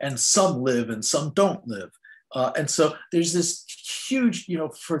components and some live and some don't live. And so there's this huge,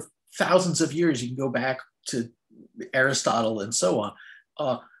 for thousands of years, you can go back to Aristotle and so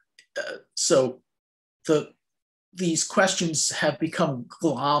on. So these questions have become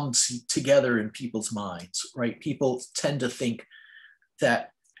glommed together in people's minds, right? People tend to think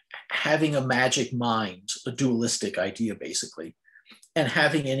that having a magic mind, a dualistic idea basically, and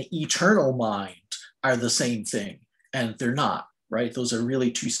having an eternal mind are the same thing, and they're not, right? Those are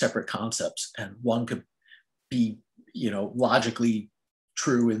really two separate concepts, and one could be, logically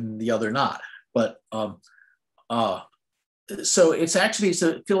true and the other not. But so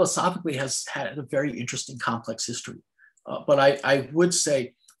philosophically has had a very interesting, complex history. But I would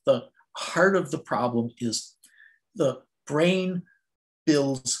say the heart of the problem is the brain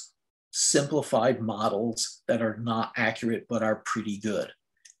builds simplified models that are not accurate but are pretty good.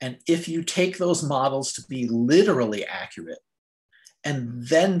 And if you take those models to be literally accurate and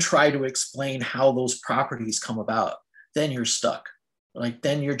then try to explain how those properties come about, then you're stuck. Like,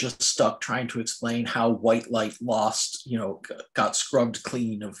 then you're just stuck trying to explain how white light got scrubbed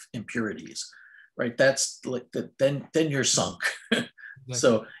clean of impurities, right? That's like then you're sunk. Exactly.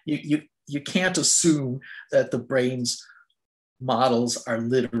 So you can't assume that the brain's models are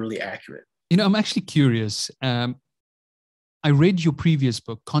literally accurate. I'm actually curious. I read your previous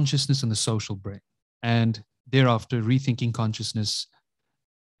book, Consciousness and the Social Brain, and thereafter, Rethinking Consciousness,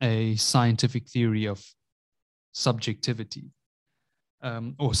 a scientific theory of subjectivity.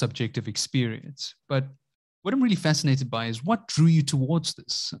 Or subjective experience. But what I'm really fascinated by is what drew you towards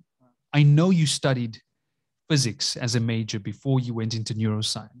this. I know you studied physics as a major before you went into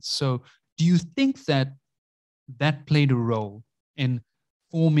neuroscience. So do you think that played a role in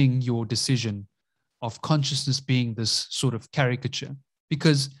forming your decision of consciousness being this sort of caricature?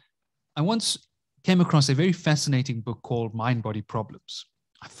 Because I once came across a very fascinating book called Mind-Body Problems.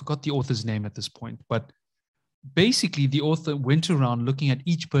 I forgot the author's name at this point, but basically, the author went around looking at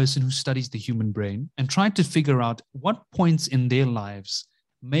each person who studies the human brain and tried to figure out what points in their lives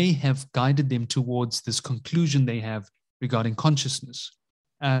may have guided them towards this conclusion they have regarding consciousness.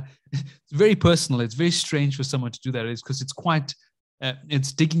 It's very personal. It's very strange for someone to do that, because it's quite,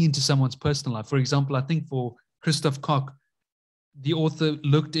 it's digging into someone's personal life. For example, I think for Christoph Koch, the author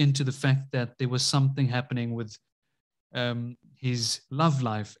looked into the fact that there was something happening with his love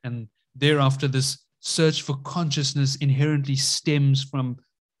life, and thereafter this search for consciousness inherently stems from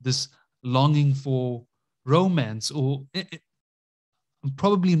this longing for romance, or I'm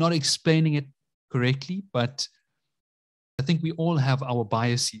probably not explaining it correctly, but I think we all have our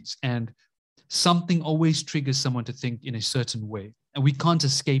biases, and something always triggers someone to think in a certain way, and we can't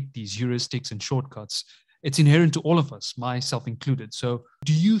escape these heuristics and shortcuts. It's inherent to all of us, myself included. So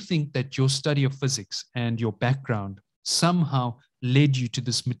do you think that your study of physics and your background somehow led you to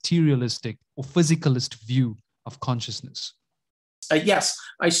this materialistic or physicalist view of consciousness? Yes,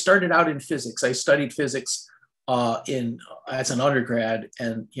 I started out in physics. I studied physics as an undergrad,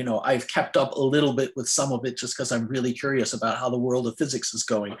 and I've kept up a little bit with some of it just because I'm really curious about how the world of physics is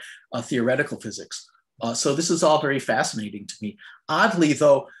going, theoretical physics. So this is all very fascinating to me. Oddly,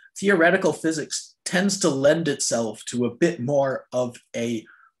 though, theoretical physics tends to lend itself to a bit more of a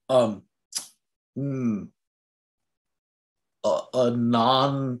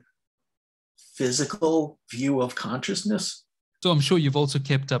non-physical view of consciousness. So I'm sure you've also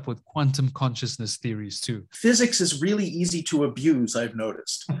kept up with quantum consciousness theories too. Physics is really easy to abuse, I've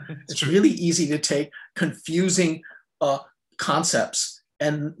noticed. It's really easy to take confusing concepts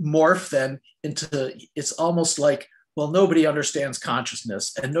and morph them into, it's almost like, well, nobody understands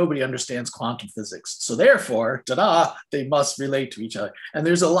consciousness and nobody understands quantum physics. So therefore, ta-da, they must relate to each other. And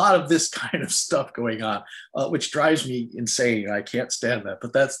there's a lot of this kind of stuff going on, which drives me insane. I can't stand that.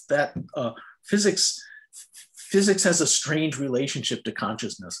 But physics has a strange relationship to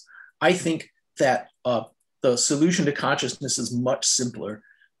consciousness. I think that the solution to consciousness is much simpler,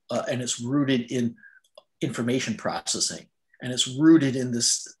 and it's rooted in information processing. And it's rooted in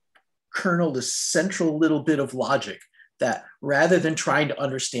this kernel, this central little bit of logic, that rather than trying to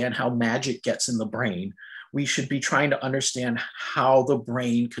understand how magic gets in the brain, we should be trying to understand how the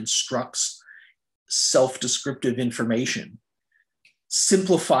brain constructs self-descriptive information,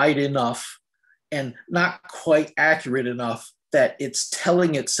 simplified enough and not quite accurate enough that it's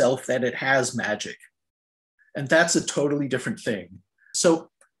telling itself that it has magic. And that's a totally different thing. So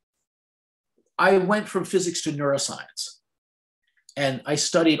I went from physics to neuroscience. And I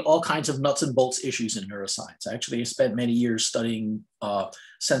studied all kinds of nuts and bolts issues in neuroscience. Actually, I spent many years studying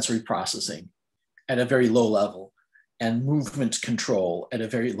sensory processing at a very low level and movement control at a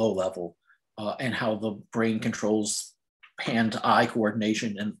very low level, and how the brain controls hand-eye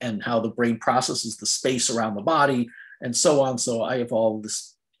coordination and how the brain processes the space around the body and so on. So I have all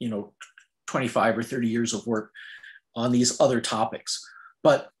this, 25 or 30 years of work on these other topics.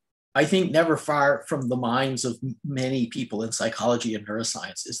 But I think never far from the minds of many people in psychology and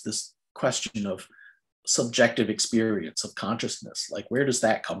neuroscience is this question of subjective experience of consciousness. Like, where does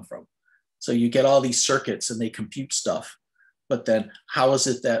that come from? So you get all these circuits and they compute stuff, but then how is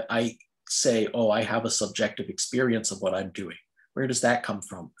it that I say, oh, I have a subjective experience of what I'm doing? Where does that come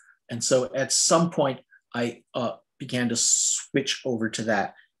from? And so at some point, I began to switch over to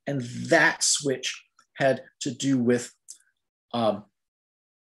that. And that switch had to do with,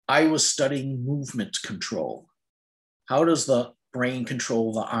 I was studying movement control. How does the brain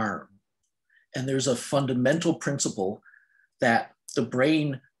control the arm? And there's a fundamental principle that the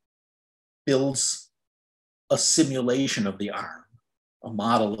brain builds a simulation of the arm, a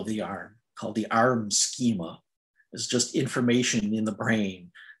model of the arm called the arm schema. It's just information in the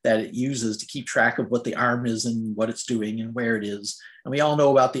brain that it uses to keep track of what the arm is and what it's doing and where it is. And we all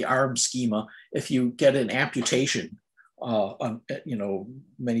know about the arm schema. If you get an amputation,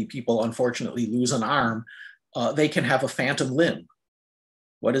 many people unfortunately lose an arm, they can have a phantom limb.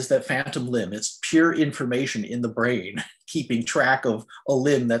 What is that phantom limb? It's pure information in the brain, keeping track of a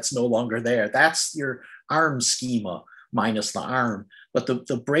limb that's no longer there. That's your arm schema minus the arm. But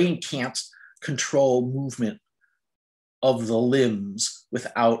the brain can't control movement of the limbs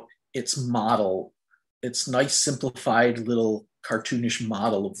without its model, its nice simplified little cartoonish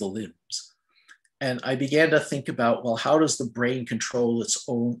model of the limbs. And I began to think about, well, how does the brain control its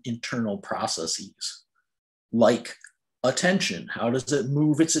own internal processes? Like attention, how does it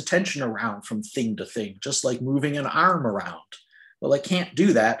move its attention around from thing to thing, just like moving an arm around? Well, it can't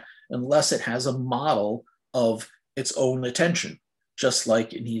do that unless it has a model of its own attention, just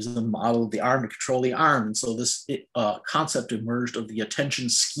like it needs a model of the arm to control the arm. And so this concept emerged of the attention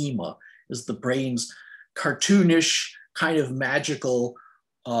schema, is the brain's cartoonish, kind of magical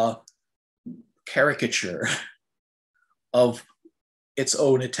caricature of its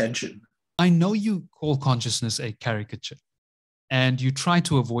own attention. I know you call consciousness a caricature, and you try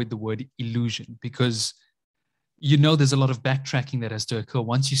to avoid the word illusion because there's a lot of backtracking that has to occur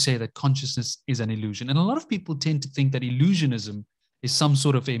once you say that consciousness is an illusion. And a lot of people tend to think that illusionism is some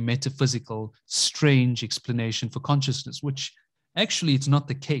sort of a metaphysical, strange explanation for consciousness, which actually it's not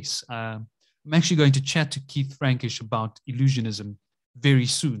the case. I'm actually going to chat to Keith Frankish about illusionism very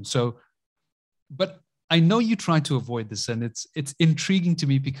soon. But I know you try to avoid this, and it's intriguing to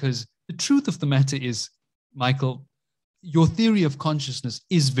me because the truth of the matter is, Michael, your theory of consciousness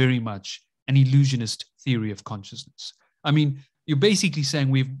is very much an illusionist theory of consciousness. I mean, you're basically saying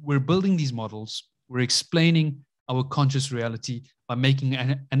we're building these models, we're explaining our conscious reality by making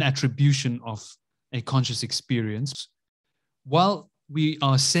an attribution of a conscious experience. While we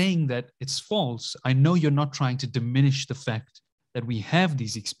are saying that it's false, I know you're not trying to diminish the fact that we have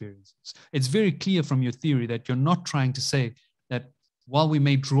these experiences. It's very clear from your theory that you're not trying to say that while we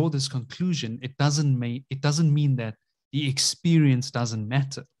may draw this conclusion, it doesn't mean that the experience doesn't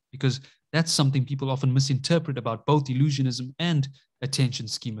matter, because that's something people often misinterpret about both illusionism and attention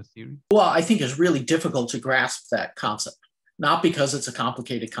schema theory. Well, I think it's really difficult to grasp that concept, not because it's a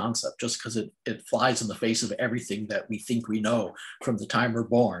complicated concept, just because it flies in the face of everything that we think we know from the time we're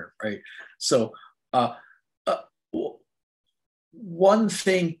born, right? So one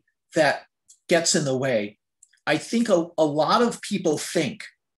thing that gets in the way, I think a lot of people think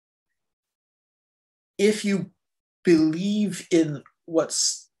if you believe in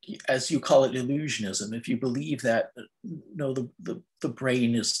what's, as you call it, illusionism, if you believe that the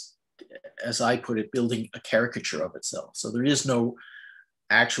brain is, as I put it, building a caricature of itself. So there is no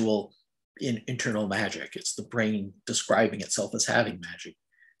actual internal magic. It's the brain describing itself as having magic.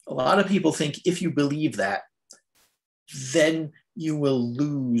 A lot of people think if you believe that, then you will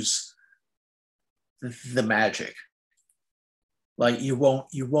lose the magic. Like you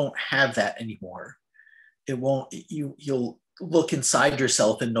won't have that anymore. You'll look inside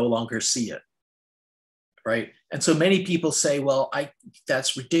yourself and no longer see it, right? And so many people say, well,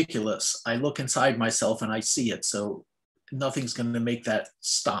 that's ridiculous. I look inside myself and I see it. So nothing's going to make that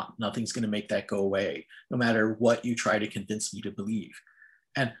stop. Nothing's going to make that go away, no matter what you try to convince me to believe.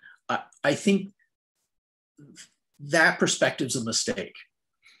 And I think that perspective's a mistake,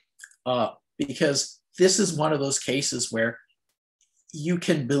 because this is one of those cases where you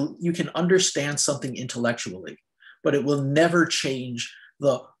can understand something intellectually, but it will never change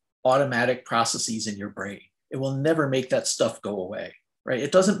the automatic processes in your brain. It will never make that stuff go away, right?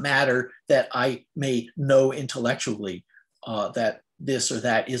 It doesn't matter that I may know intellectually that this or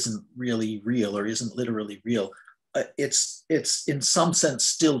that isn't really real or isn't literally real. It's in some sense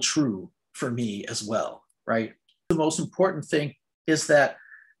still true for me as well, right? The most important thing is that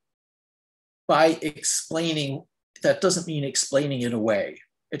by explaining, that doesn't mean explaining it away.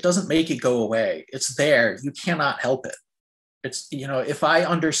 It doesn't make it go away. It's there. You cannot help it. It's, you know, if I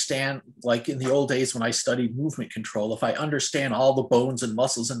understand, like in the old days when I studied movement control, if I understand all the bones and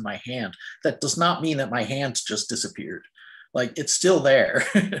muscles in my hand, that does not mean that my hands just disappeared. Like, it's still there.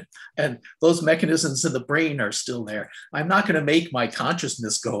 And those mechanisms in the brain are still there. I'm not going to make my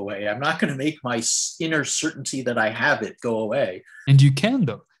consciousness go away. I'm not going to make my inner certainty that I have it go away. And you can,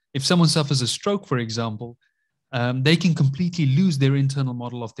 though. If someone suffers a stroke, for example, they can completely lose their internal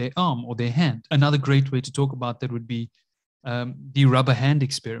model of their arm or their hand. Another great way to talk about that would be the rubber hand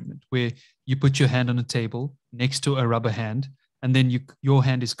experiment, where you put your hand on a table next to a rubber hand, and then your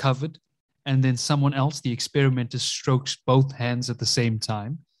hand is covered, and then someone else, the experimenter, strokes both hands at the same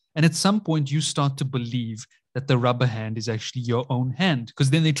time. And at some point, you start to believe that the rubber hand is actually your own hand, because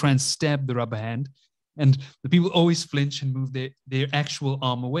then they try and stab the rubber hand, and the people always flinch and move their actual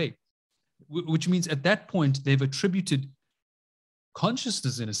arm away, which means at that point, they've attributed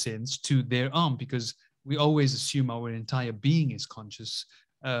consciousness, in a sense, to their arm, because we always assume our entire being is conscious.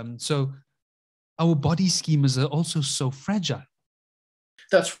 So our body schemas are also so fragile.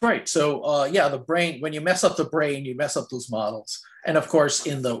 That's right. So yeah, the brain, when you mess up the brain, you mess up those models. And of course,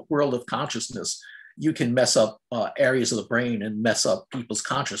 in the world of consciousness, you can mess up areas of the brain and mess up people's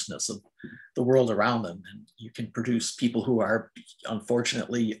consciousness of the world around them. And you can produce people who are,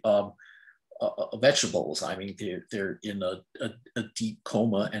 unfortunately, vegetables. I mean, they're in a deep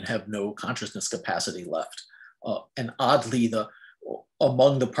coma and have no consciousness capacity left. And oddly,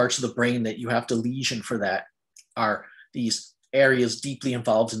 among the parts of the brain that you have to lesion for that are these areas deeply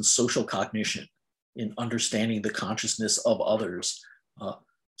involved in social cognition, in understanding the consciousness of others.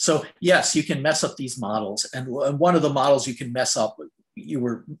 So yes, you can mess up these models. And one of the models you can mess up, you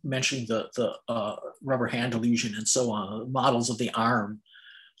were mentioning the rubber hand illusion and so on, models of the arm.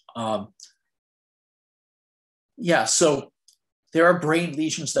 Yeah, so there are brain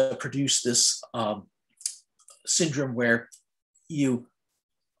lesions that produce this syndrome where you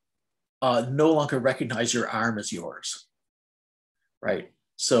no longer recognize your arm as yours, right?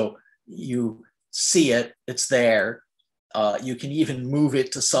 So you see it, it's there. You can even move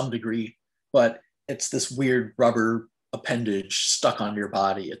it to some degree, but it's this weird rubber appendage stuck on your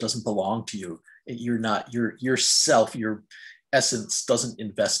body. It doesn't belong to you. You're not, yourself, your essence doesn't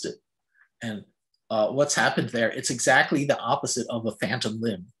invest it. And what's happened there, it's exactly the opposite of a phantom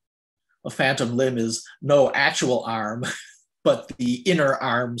limb. A phantom limb is no actual arm, but the inner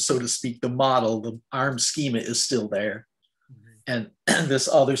arm, so to speak, the model, the arm schema is still there. Mm-hmm. And this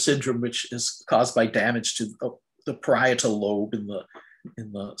other syndrome, which is caused by damage to the parietal lobe in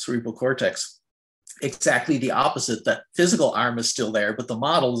the cerebral cortex, exactly the opposite. That physical arm is still there, but the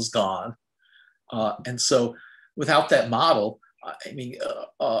model is gone. And so without that model, I mean,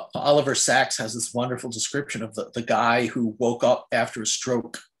 Oliver Sacks has this wonderful description of the guy who woke up after a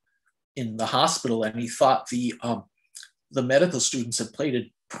stroke in the hospital, and he thought the medical students had played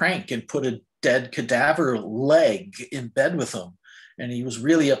a prank and put a dead cadaver leg in bed with him. And he was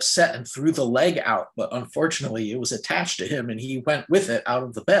really upset and threw the leg out, but unfortunately it was attached to him and he went with it out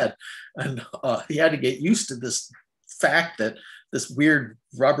of the bed. And he had to get used to this fact that this weird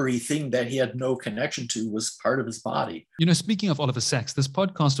rubbery thing that he had no connection to was part of his body. You know, speaking of Oliver Sacks, this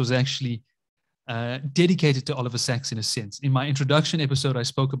podcast was actually dedicated to Oliver Sacks in a sense. In my introduction episode, I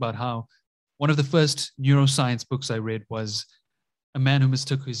spoke about how one of the first neuroscience books I read was A Man Who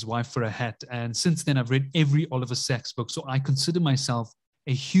Mistook His Wife for a Hat. And since then, I've read every Oliver Sacks book. So I consider myself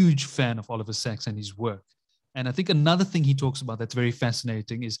a huge fan of Oliver Sacks and his work. And I think another thing he talks about that's very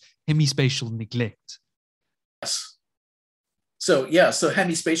fascinating is hemispatial neglect. Yes. So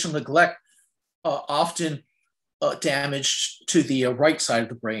hemispatial neglect often damage to the right side of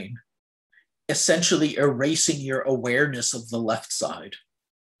the brain, essentially erasing your awareness of the left side.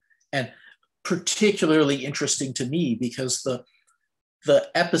 And particularly interesting to me because the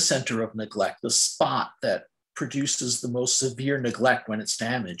epicenter of neglect, the spot that produces the most severe neglect when it's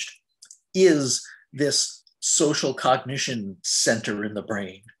damaged, is this social cognition center in the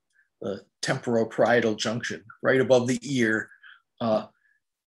brain, the temporoparietal junction, right above the ear.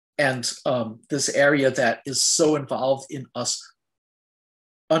 And this area that is so involved in us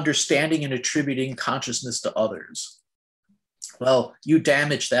understanding and attributing consciousness to others. Well, you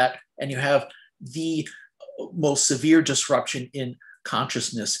damage that and you have the most severe disruption in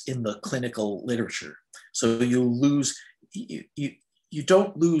consciousness in the clinical literature. So you lose, you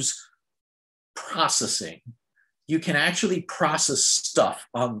don't lose processing. You can actually process stuff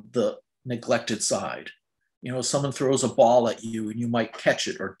on the neglected side. You know, someone throws a ball at you and you might catch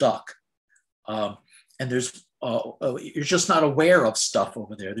it or duck. And there's, you're just not aware of stuff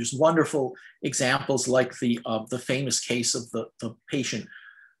over there. There's wonderful examples like the famous case of the patient.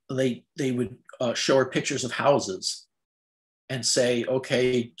 They would show her pictures of houses and say,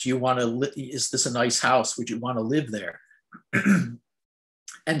 okay, do you want to, is this a nice house? Would you want to live there?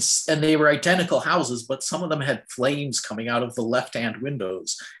 And they were identical houses, but some of them had flames coming out of the left-hand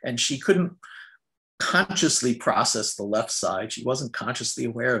windows, and she couldn't consciously process the left side. She wasn't consciously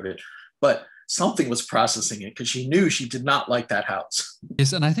aware of it, but something was processing it because she knew she did not like that house.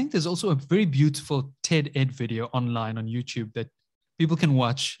 Yes, and I think there's also a very beautiful TED Ed video online on YouTube that people can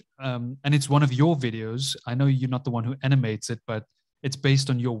watch, and it's one of your videos. I know you're not the one who animates it, but it's based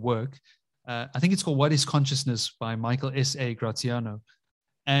on your work. I think it's called What is Consciousness by Michael S.A. Graziano.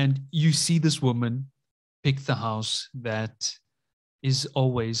 And you see this woman pick the house that is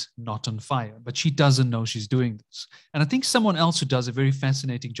always not on fire, but she doesn't know she's doing this. And I think someone else who does a very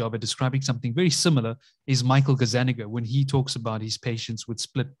fascinating job at describing something very similar is Michael Gazzaniga, when he talks about his patients with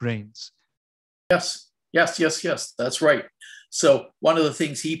split brains. Yes, that's right. So one of the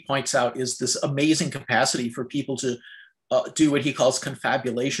things he points out is this amazing capacity for people to do what he calls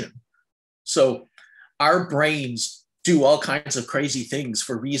confabulation. So our brains do all kinds of crazy things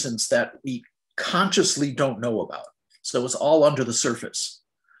for reasons that we consciously don't know about. So it's all under the surface.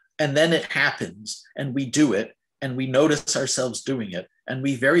 And then it happens and we do it and we notice ourselves doing it. And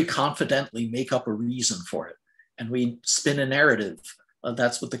we very confidently make up a reason for it. And we spin a narrative.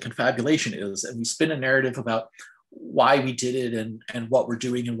 That's what the confabulation is. And we spin a narrative about why we did it and what we're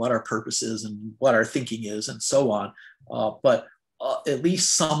doing and what our purpose is and what our thinking is and so on. But at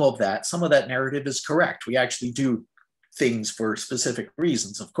least some of that narrative is correct. We actually do things for specific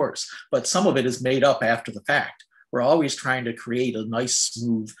reasons, of course, but some of it is made up after the fact. We're always trying to create a nice,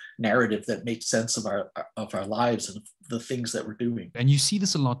 smooth narrative that makes sense of our lives and the things that we're doing. And you see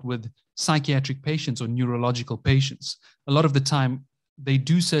this a lot with psychiatric patients or neurological patients. A lot of the time, they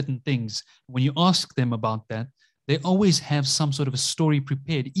do certain things. When you ask them about that, they always have some sort of a story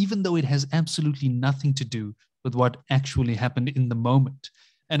prepared, even though it has absolutely nothing to do with what actually happened in the moment.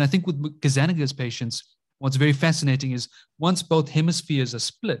 And I think with Gazzaniga's patients, what's very fascinating is once both hemispheres are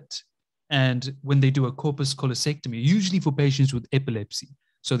split, and when they do a corpus callosectomy, usually for patients with epilepsy,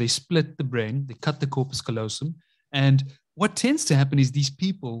 so they split the brain, they cut the corpus callosum, and what tends to happen is these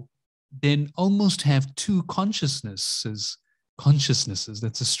people then almost have two consciousnesses.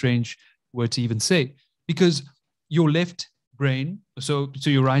 That's a strange word to even say, because your left brain, so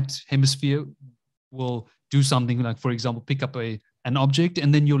your right hemisphere will do something like, for example, pick up an object,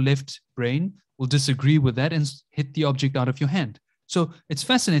 and then your left brain will disagree with that and hit the object out of your hand. So it's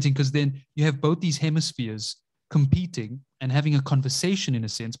fascinating because then you have both these hemispheres competing and having a conversation in a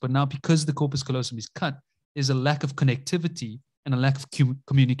sense, but now because the corpus callosum is cut, there's a lack of connectivity and a lack of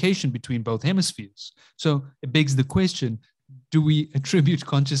communication between both hemispheres. So it begs the question, do we attribute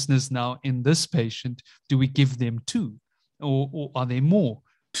consciousness now in this patient? Do we give them two, or are there more?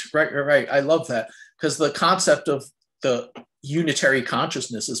 Right. I love that, because the concept of the unitary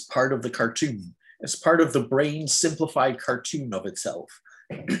consciousness is part of the cartoon. It's part of the brain's simplified cartoon of itself.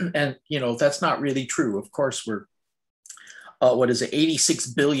 And, that's not really true. Of course, we're, 86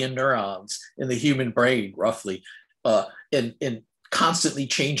 billion neurons in the human brain, roughly, in constantly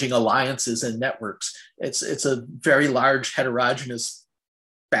changing alliances and networks. It's a very large heterogeneous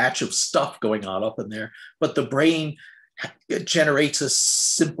batch of stuff going on up in there. But the brain generates a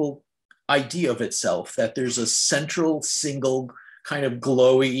simple idea of itself, that there's a central single kind of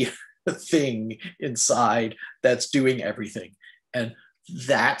glowy thing inside that's doing everything. And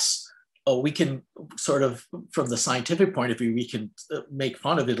that's, we can sort of, from the scientific point of view, we can make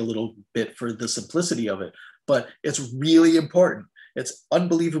fun of it a little bit for the simplicity of it, but it's really important. It's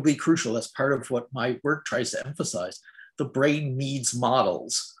unbelievably crucial. That's part of what my work tries to emphasize. The brain needs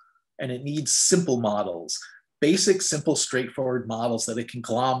models, and it needs simple models, basic, simple, straightforward models that it can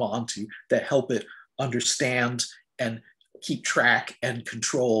glom onto that help it understand and keep track and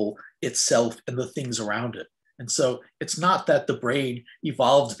control itself and the things around it. And so it's not that the brain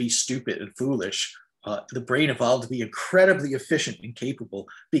evolved to be stupid and foolish. The brain evolved to be incredibly efficient and capable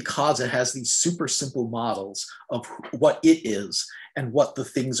because it has these super simple models of what it is and what the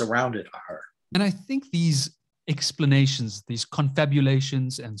things around it are. And I think these explanations, these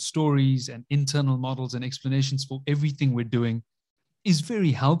confabulations and stories and internal models and explanations for everything we're doing is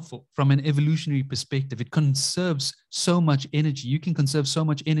very helpful from an evolutionary perspective. It conserves so much energy. You can conserve so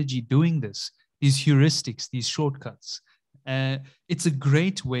much energy doing this, these heuristics, these shortcuts. It's a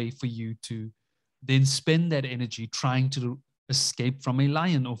great way for you to then spend that energy trying to escape from a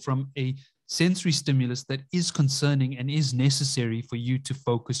lion or from a sensory stimulus that is concerning and is necessary for you to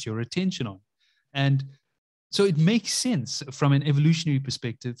focus your attention on. And so it makes sense from an evolutionary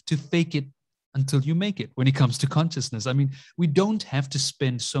perspective to fake it until you make it when it comes to consciousness. I mean, we don't have to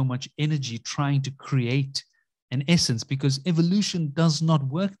spend so much energy trying to create an essence because evolution does not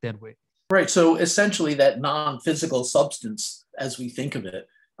work that way. Right. So essentially that non-physical substance, as we think of it,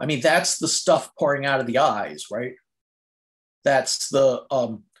 I mean, that's the stuff pouring out of the eyes, right? That's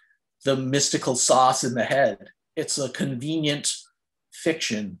the mystical sauce in the head. It's a convenient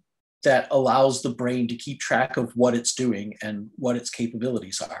fiction that allows the brain to keep track of what it's doing and what its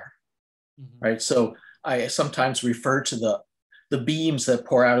capabilities are. Mm-hmm. Right. So I sometimes refer to the beams that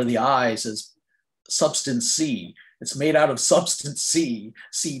pour out of the eyes as substance C. It's made out of substance C,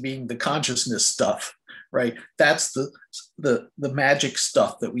 C being the consciousness stuff, right? That's the magic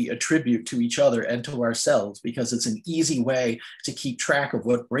stuff that we attribute to each other and to ourselves because it's an easy way to keep track of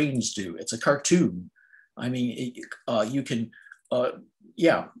what brains do. It's a cartoon. I mean, you can,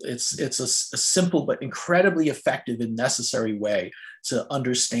 it's a simple but incredibly effective and necessary way to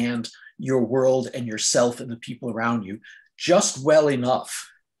understand your world and yourself and the people around you just well enough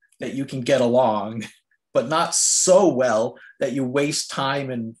that you can get along, but not so well that you waste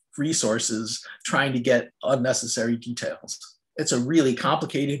time and resources trying to get unnecessary details. It's a really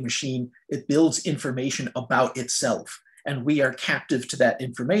complicated machine. It builds information about itself, and we are captive to that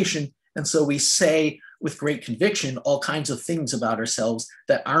information. And so we say with great conviction all kinds of things about ourselves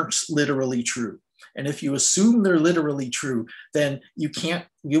that aren't literally true. And if you assume they're literally true, then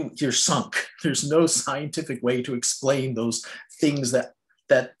you're sunk. There's no scientific way to explain those things that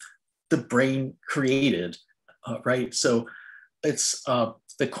the brain created, right? So it's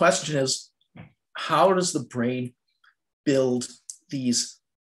the question is, how does the brain build these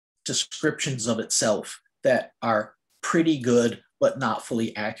descriptions of itself that are pretty good but not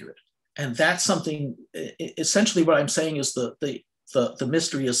fully accurate? And that's something. Essentially, what I'm saying is the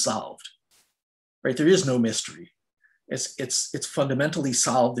mystery is solved, right? There is no mystery. It's fundamentally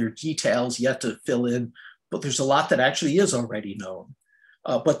solved. There are details yet to fill in, but there's a lot that actually is already known.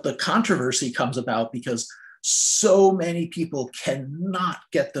 But the controversy comes about because so many people cannot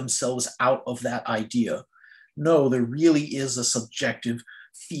get themselves out of that idea. No, there really is a subjective,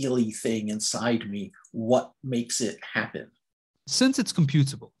 feely thing inside me. What makes it happen? Since it's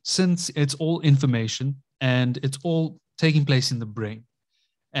computable, since it's all information and it's all taking place in the brain,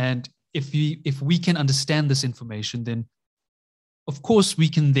 and if we can understand this information, then of course we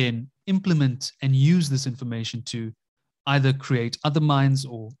can then implement and use this information to either create other minds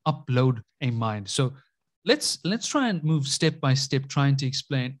or upload a mind. So let's try and move step by step, trying to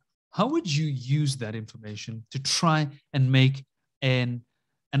explain how would you use that information to try and make an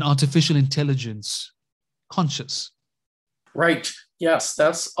artificial intelligence conscious? Right. Yes,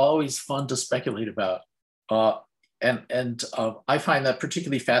 that's always fun to speculate about. And I find that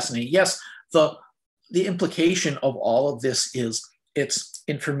particularly fascinating. Yes, the implication of all of this is it's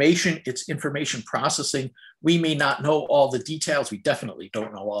information processing. We may not know all the details. We definitely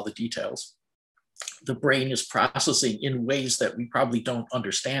don't know all the details. The brain is processing in ways that we probably don't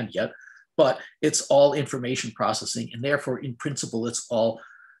understand yet, but it's all information processing. And therefore, in principle, it's all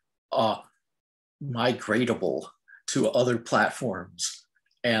migratable to other platforms.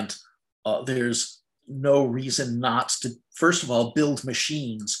 And there's no reason not to, first of all, build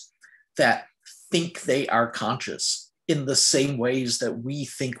machines that think they are conscious in the same ways that we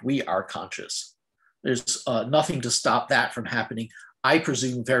think we are conscious. There's nothing to stop that from happening, I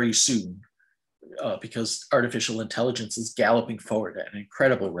presume, very soon, because artificial intelligence is galloping forward at an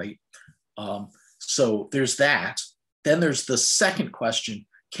incredible rate. So there's that. Then there's the second question: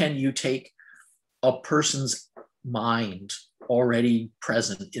 can you take a person's mind already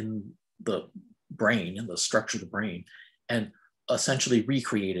present in the brain, in the structure of the brain, and essentially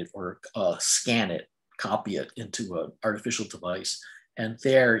recreate it or scan it, copy it into an artificial device? And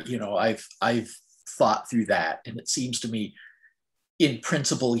there, I've thought through that, and it seems to me, in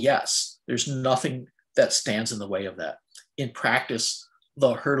principle, yes, there's nothing that stands in the way of that. In practice,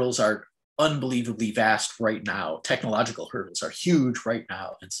 the hurdles are unbelievably vast right now. Technological hurdles are huge right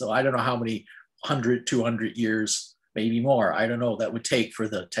now. And so I don't know how many 100, 200 years, maybe more, I don't know, that would take for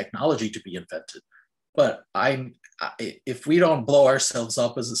the technology to be invented. But if we don't blow ourselves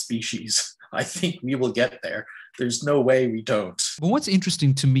up as a species, I think we will get there. There's no way we don't. But what's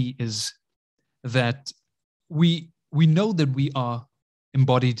interesting to me is that we know that we are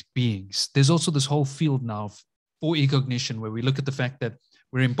embodied beings. There's also this whole field now for e-cognition where we look at the fact that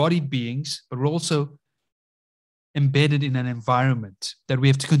we're embodied beings, but we're also embedded in an environment that we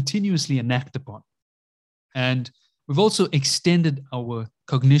have to continuously enact upon. And we've also extended our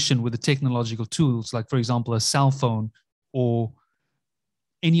cognition with the technological tools, like, for example, a cell phone or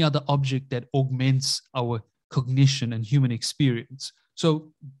any other object that augments our cognition and human experience.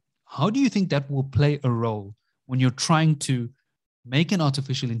 So how do you think that will play a role when you're trying to make an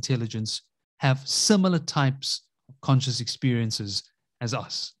artificial intelligence have similar types of conscious experiences as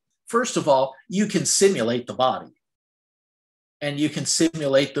us? First of all, you can simulate the body. And you can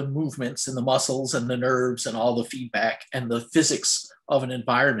simulate the movements and the muscles and the nerves and all the feedback and the physics of an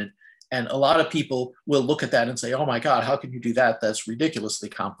environment. And a lot of people will look at that and say, oh my God, how can you do that? That's ridiculously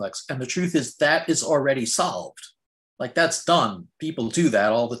complex. And the truth is that is already solved. Like, that's done. People do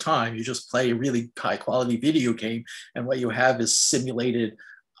that all the time. You just play a really high quality video game, and what you have is simulated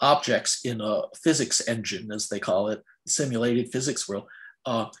objects in a physics engine, as they call it, simulated physics world.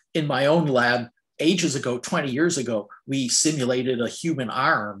 In my own lab, ages ago, 20 years ago, we simulated a human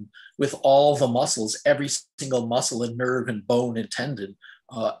arm with all the muscles, every single muscle and nerve and bone and tendon.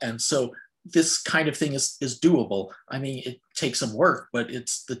 And so this kind of thing is doable. I mean, it takes some work, but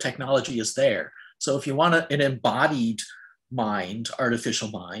the technology is there. So if you want an embodied mind, artificial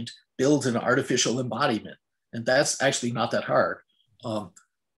mind, build an artificial embodiment. And that's actually not that hard.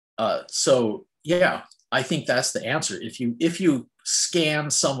 So yeah, I think that's the answer. If you scan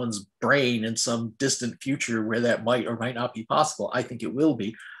someone's brain in some distant future where that might or might not be possible, I think it will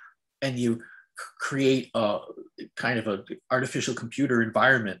be, and you create a kind of an artificial computer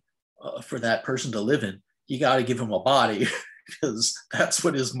environment for that person to live in, you got to give him a body because that's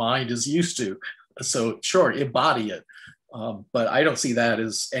what his mind is used to. So sure, embody it. But I don't see that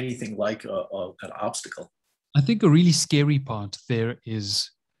as anything like an obstacle. I think a really scary part there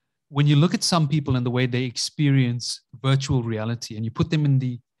is when you look at some people and the way they experience virtual reality, and you put them in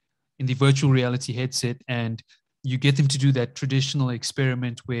the virtual reality headset and you get them to do that traditional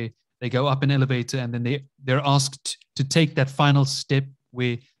experiment where they go up an elevator and then they're asked to take that final step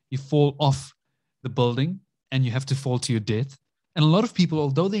where you fall off the building and you have to fall to your death. And a lot of people,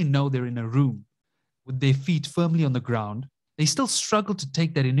 although they know they're in a room with their feet firmly on the ground, they still struggle to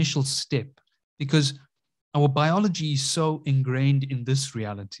take that initial step because our biology is so ingrained in this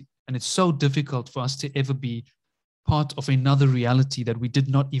reality. And it's so difficult for us to ever be part of another reality that we did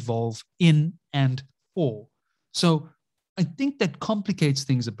not evolve in and for. So I think that complicates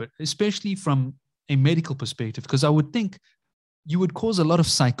things a bit, especially from a medical perspective, because I would think you would cause a lot of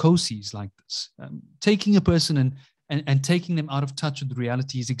psychoses like this. Taking a person and taking them out of touch with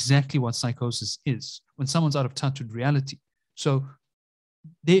reality is exactly what psychosis is, when someone's out of touch with reality. So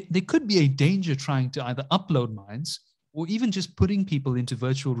there could be a danger trying to either upload minds or even just putting people into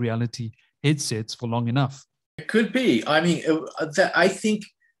virtual reality headsets for long enough. It could be. I mean, I think,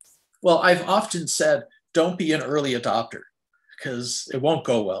 well, I've often said, don't be an early adopter because it won't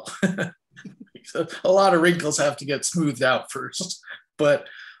go well. A lot of wrinkles have to get smoothed out first. But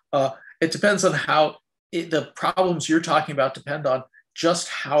it depends on how the problems you're talking about depend on just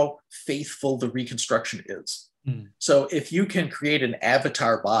how faithful the reconstruction is. So if you can create an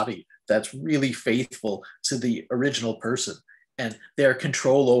avatar body that's really faithful to the original person and their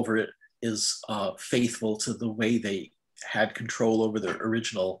control over it is faithful to the way they had control over their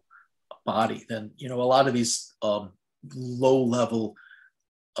original body, then, you know, a lot of these low-level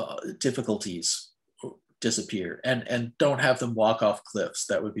difficulties disappear, and don't have them walk off cliffs.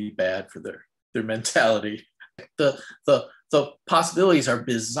 That would be bad for their mentality. The possibilities are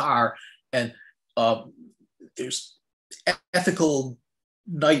bizarre, and there's ethical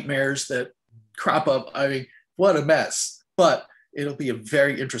nightmares that crop up. I mean, what a mess! But it'll be a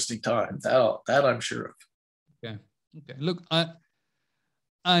very interesting time. That I'm sure of. Okay. Look,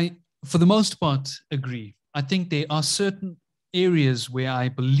 I for the most part agree. I think there are certain areas where I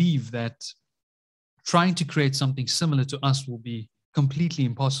believe that trying to create something similar to us will be completely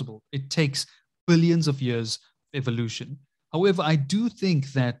impossible. It takes billions of years of evolution. However, I do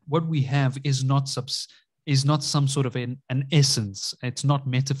think that what we have is not some sort of an essence. It's not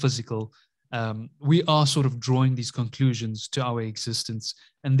metaphysical. We are sort of drawing these conclusions to our existence.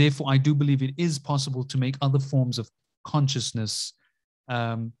 And therefore, I do believe it is possible to make other forms of consciousness.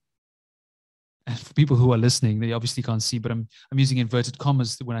 And for people who are listening, they obviously can't see, but I'm using inverted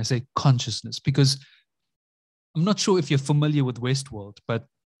commas when I say consciousness, because I'm not sure if you're familiar with Westworld, but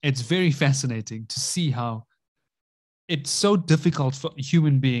it's very fascinating to see how it's so difficult for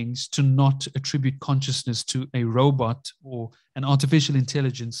human beings to not attribute consciousness to a robot or an artificial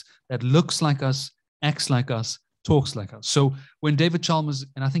intelligence that looks like us, acts like us, talks like us. So when David Chalmers,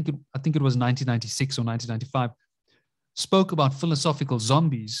 and I think it was 1996 or 1995, spoke about philosophical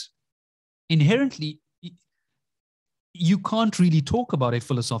zombies, inherently, you can't really talk about a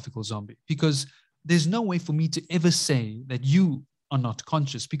philosophical zombie, because there's no way for me to ever say that you are not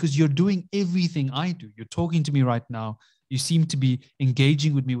conscious, because you're doing everything I do. You're talking to me right now. You seem to be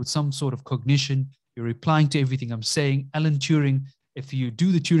engaging with me with some sort of cognition. You're replying to everything I'm saying. Alan Turing, if you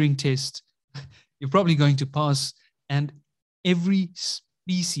do the Turing test, you're probably going to pass. And every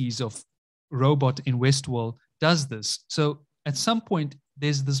species of robot in Westworld does this. So at some point,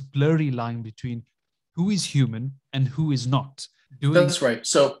 there's this blurry line between who is human and who is not. That's right.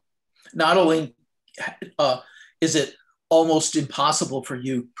 So not only is it almost impossible for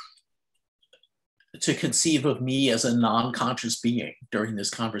you to conceive of me as a non-conscious being during this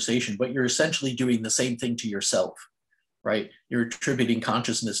conversation, but you're essentially doing the same thing to yourself, right? You're attributing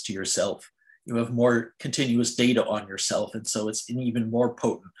consciousness to yourself. You have more continuous data on yourself, and so it's an even more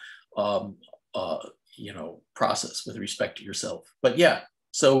potent, process with respect to yourself. But yeah,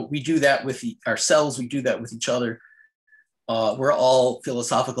 so we do that with ourselves. We do that with each other. We're all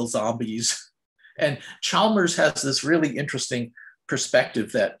philosophical zombies. And Chalmers has this really interesting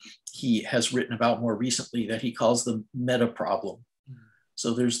perspective that he has written about more recently that he calls the meta problem.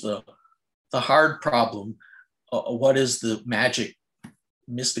 So there's the hard problem. What is the magic,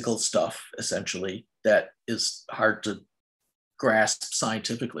 mystical stuff, essentially, that is hard to grasp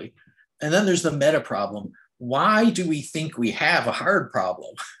scientifically? And then there's the meta problem. Why do we think we have a hard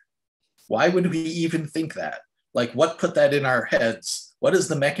problem? Why would we even think that? Like, what put that in our heads? What is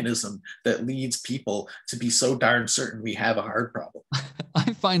the mechanism that leads people to be so darn certain we have a hard problem?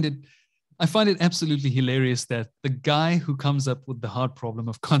 I find it absolutely hilarious that the guy who comes up with the hard problem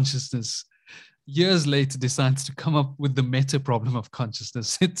of consciousness years later decides to come up with the meta problem of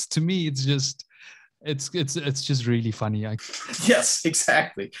consciousness. To me, it's just really funny. Yes,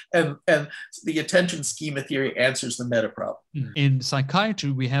 exactly. And the attention schema theory answers the meta problem. In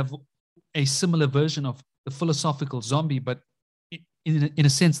psychiatry, we have a similar version of the philosophical zombie, but in a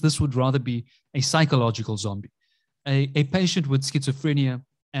sense, this would rather be a psychological zombie. A patient with schizophrenia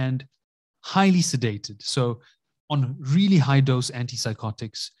and highly sedated, so on really high dose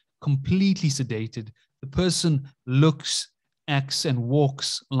antipsychotics, completely sedated. The person looks, acts, and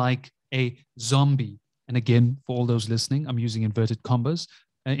walks like a zombie. And again, for all those listening, I'm using inverted commas.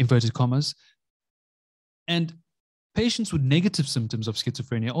 And patients with negative symptoms of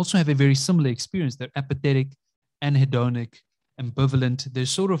schizophrenia also have a very similar experience. They're apathetic, anhedonic, ambivalent. They're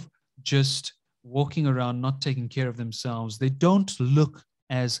sort of just walking around, not taking care of themselves. They don't look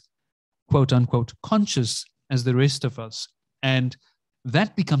as quote unquote conscious as the rest of us. And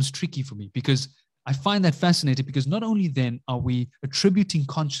that becomes tricky for me, because I find that fascinating, because not only then are we attributing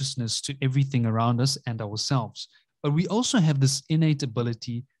consciousness to everything around us and ourselves, but we also have this innate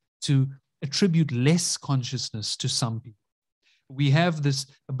ability to attribute less consciousness to some people. We have this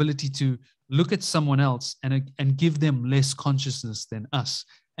ability to look at someone else and give them less consciousness than us.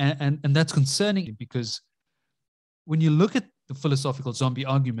 And that's concerning, because when you look at the philosophical zombie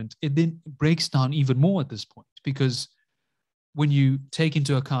argument, it then breaks down even more at this point, because when you take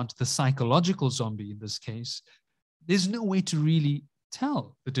into account the psychological zombie in this case, there's no way to really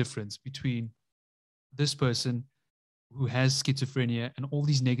tell the difference between this person who has schizophrenia and all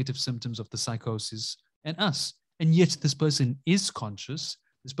these negative symptoms of the psychosis and us. And yet this person is conscious.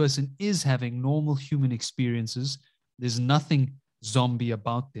 This person is having normal human experiences. There's nothing zombie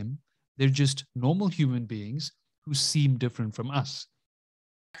about them. They're just normal human beings who seem different from us.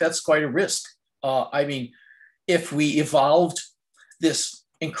 That's quite a risk. If we evolved this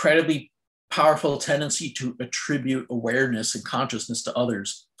incredibly powerful tendency to attribute awareness and consciousness to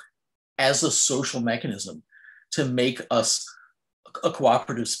others as a social mechanism to make us a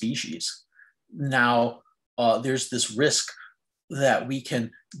cooperative species, now there's this risk that we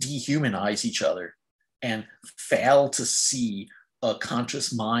can dehumanize each other and fail to see a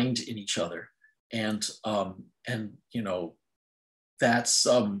conscious mind in each other. And that's,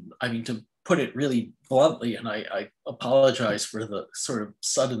 to put it really bluntly, and I apologize for the sort of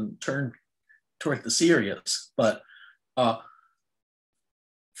sudden turn toward the serious, but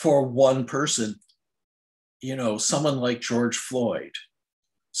for one person, someone like George Floyd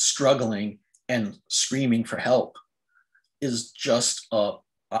struggling and screaming for help is just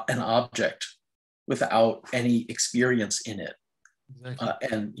an object without any experience in it.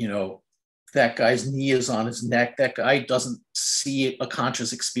 Exactly. That guy's knee is on his neck. That guy doesn't see a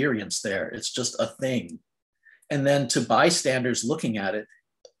conscious experience there. It's just a thing. And then to bystanders looking at it,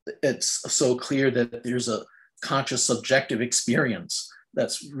 it's so clear that there's a conscious subjective experience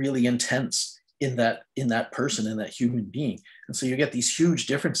that's really intense in that person, in that human being. And so you get these huge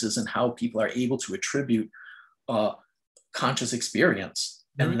differences in how people are able to attribute conscious experience.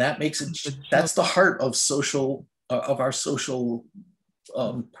 And that makes it, that's the heart of our social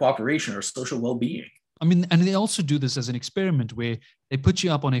cooperation or social well-being. I mean, and they also do this as an experiment where they put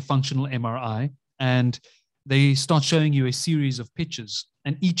you up on a functional MRI and they start showing you a series of pictures,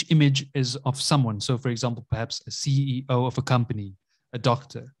 and each image is of someone. So, for example, perhaps a CEO of a company, a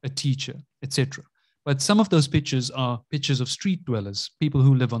doctor, a teacher, etc. But some of those pictures are pictures of street dwellers, people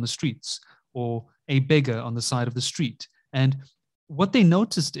who live on the streets, or a beggar on the side of the street. And what they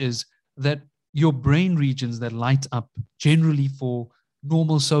noticed is that your brain regions that light up generally for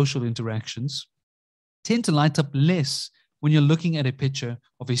normal social interactions tend to light up less when you're looking at a picture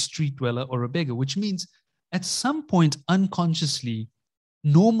of a street dweller or a beggar, which means at some point unconsciously,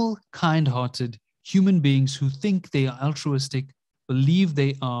 normal, kind-hearted human beings who think they are altruistic, believe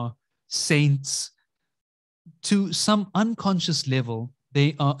they are saints, to some unconscious level,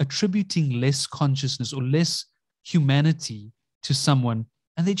 they are attributing less consciousness or less humanity to someone,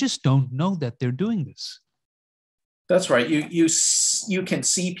 and they just don't know that they're doing this. That's right. You can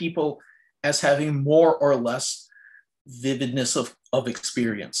see people as having more or less vividness of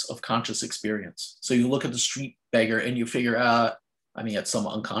experience, of conscious experience. So you look at the street beggar and you figure out, I mean, at some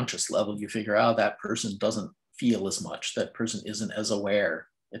unconscious level, you figure out that person doesn't feel as much, that person isn't as aware,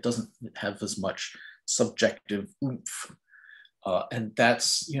 it doesn't have as much subjective oomph. And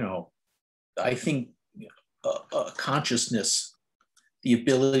that's, you know, I think consciousness, the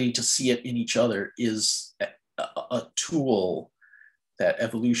ability to see it in each other, is a tool that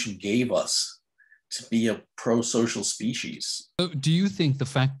evolution gave us to be a pro-social species. So do you think the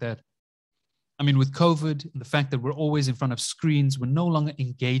fact that, I mean, with COVID, the fact that we're always in front of screens, we're no longer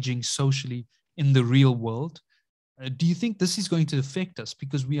engaging socially in the real world, do you think this is going to affect us?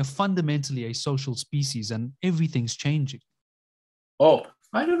 Because we are fundamentally a social species and everything's changing. Oh,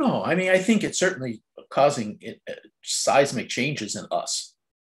 I don't know. I mean, I think it's certainly causing seismic changes in us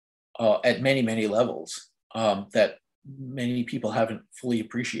at many, many levels that many people haven't fully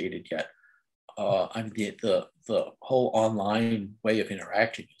appreciated yet. I mean, the whole online way of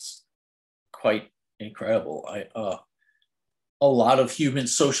interacting is quite incredible. A lot of human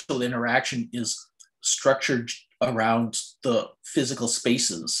social interaction is structured around the physical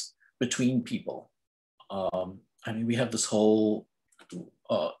spaces between people. I mean, we have this whole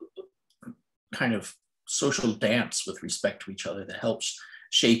kind of social dance with respect to each other that helps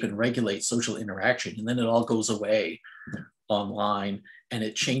shape and regulate social interaction. And then it all goes away online, and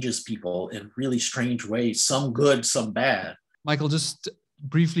it changes people in really strange ways, some good, some bad. Michael, just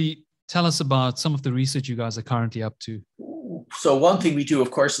briefly tell us about some of the research you guys are currently up to. So one thing we do,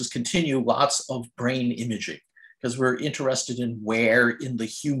 of course, is continue lots of brain imaging, because we're interested in where in the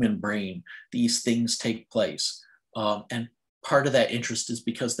human brain these things take place. And part of that interest is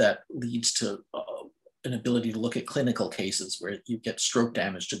because that leads to an ability to look at clinical cases where you get stroke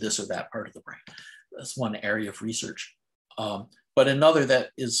damage to this or that part of the brain. That's one area of research. But another that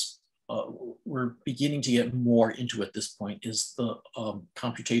is, we're beginning to get more into at this point, is the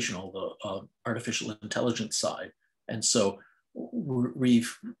computational, the artificial intelligence side. And so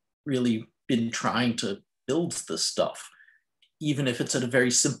we've really been trying to build this stuff, even if it's at a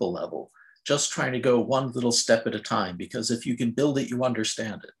very simple level, just trying to go one little step at a time, because if you can build it, you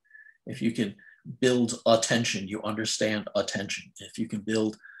understand it. If you can build attention, you understand attention. If you can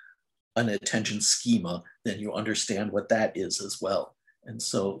build an attention schema, then you understand what that is as well. And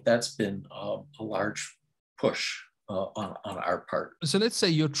so that's been a large push on our part. So let's say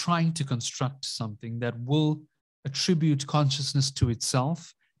you're trying to construct something that will attribute consciousness to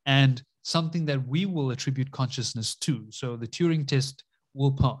itself and something that we will attribute consciousness to. So the Turing test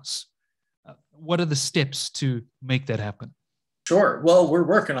will pass. What are the steps to make that happen? Sure. Well, we're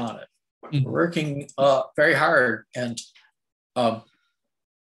working on it. We're working very hard. And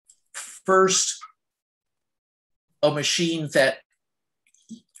first, a machine that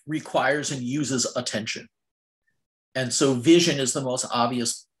requires and uses attention. And so vision is the most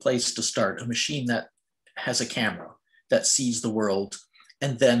obvious place to start. A machine that has a camera, that sees the world,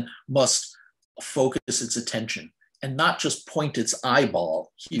 and then must focus its attention and not just point its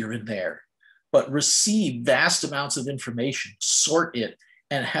eyeball here and there, but receive vast amounts of information, sort it,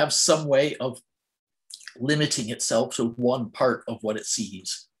 and have some way of limiting itself to one part of what it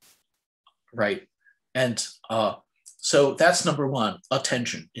sees, right? And so that's number one,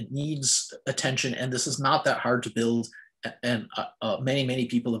 attention. It needs attention, and this is not that hard to build, and many, many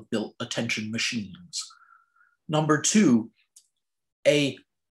people have built attention machines. Number two, a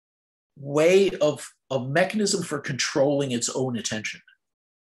way of a mechanism for controlling its own attention.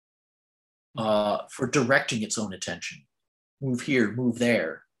 for directing its own attention. Move here, move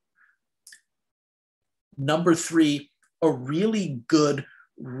there. Number 3, a really good,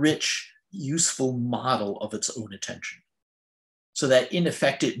 rich, useful model of its own attention. So that in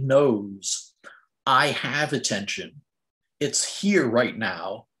effect, it knows I have attention. It's here right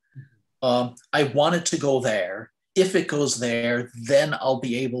now. I want it to go there. If it goes there, then I'll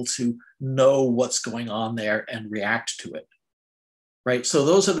be able to know what's going on there and react to it, right? So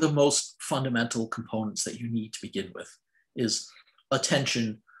those are the most fundamental components that you need to begin with, is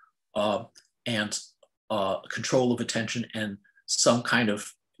attention and control of attention and some kind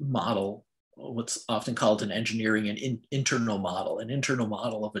of model, what's often called an engineering and internal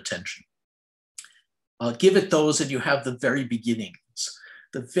model of attention. Give it those and you have the very beginnings,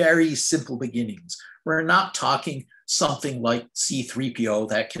 the very simple beginnings. We're not talking something like C3PO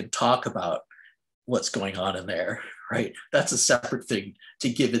that can talk about what's going on in there, right? That's a separate thing, to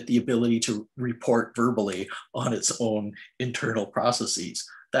give it the ability to report verbally on its own internal processes.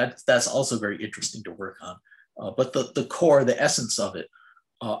 That's also very interesting to work on. But the core, the essence of it,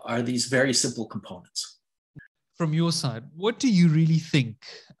 are these very simple components. From your side, what do you really think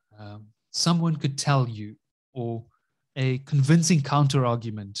someone could tell you, or a convincing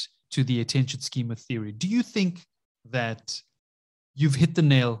counter-argument to the attention schema theory? Do you think that you've hit the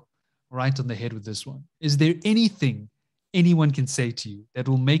nail right on the head with this one? Is there anything anyone can say to you that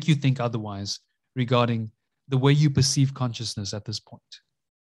will make you think otherwise regarding the way you perceive consciousness at this point?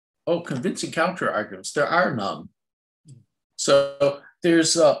 Oh, convincing counter-arguments. There are none. So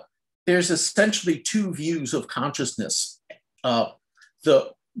there's essentially 2 views of consciousness.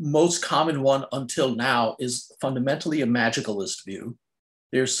 The most common one until now is fundamentally a magicalist view.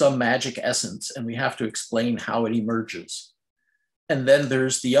 There's some magic essence, and we have to explain how it emerges. And then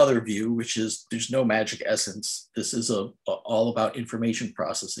there's the other view, which is there's no magic essence. This is all about information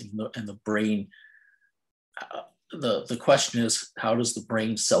processing and the brain. The question is, how does the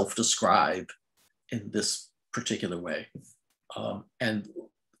brain self-describe in this particular way? And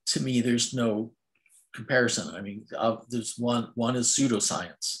to me, there's no comparison. I mean, there's one is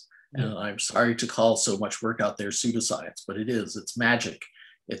pseudoscience. And I'm sorry to call so much work out there pseudoscience, but it's magic.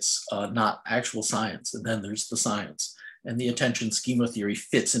 It's not actual science. And then there's the science. And the attention schema theory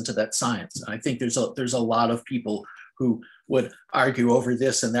fits into that science. And I think there's a lot of people who would argue over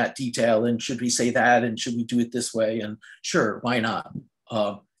this and that detail, and should we say that, and should we do it this way? And sure, why not?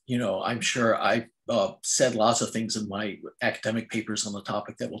 I'm sure I said lots of things in my academic papers on the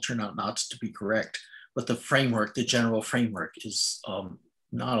topic that will turn out not to be correct. But the framework, the general framework, is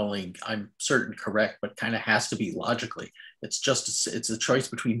not only, I'm certain, correct, but kind of has to be logically. It's a choice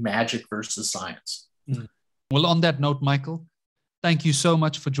between magic versus science. Well, on that note, Michael, thank you so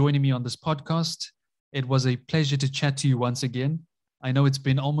much for joining me on this podcast. It was a pleasure to chat to you once again. I know it's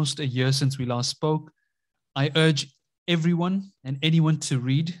been almost a year since we last spoke. I urge everyone and anyone to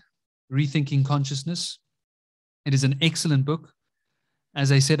read Rethinking Consciousness. It is an excellent book.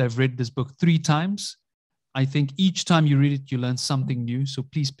 As I said, I've read this book 3 times. I think each time you read it, you learn something new. So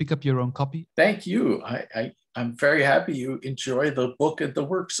please pick up your own copy. Thank you. I'm very happy you enjoy the book and the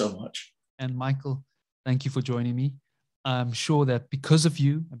work so much. And Michael, thank you for joining me. I'm sure that because of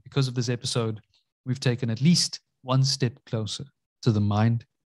you and because of this episode, we've taken at least one step closer to the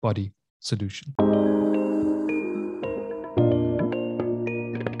mind-body solution.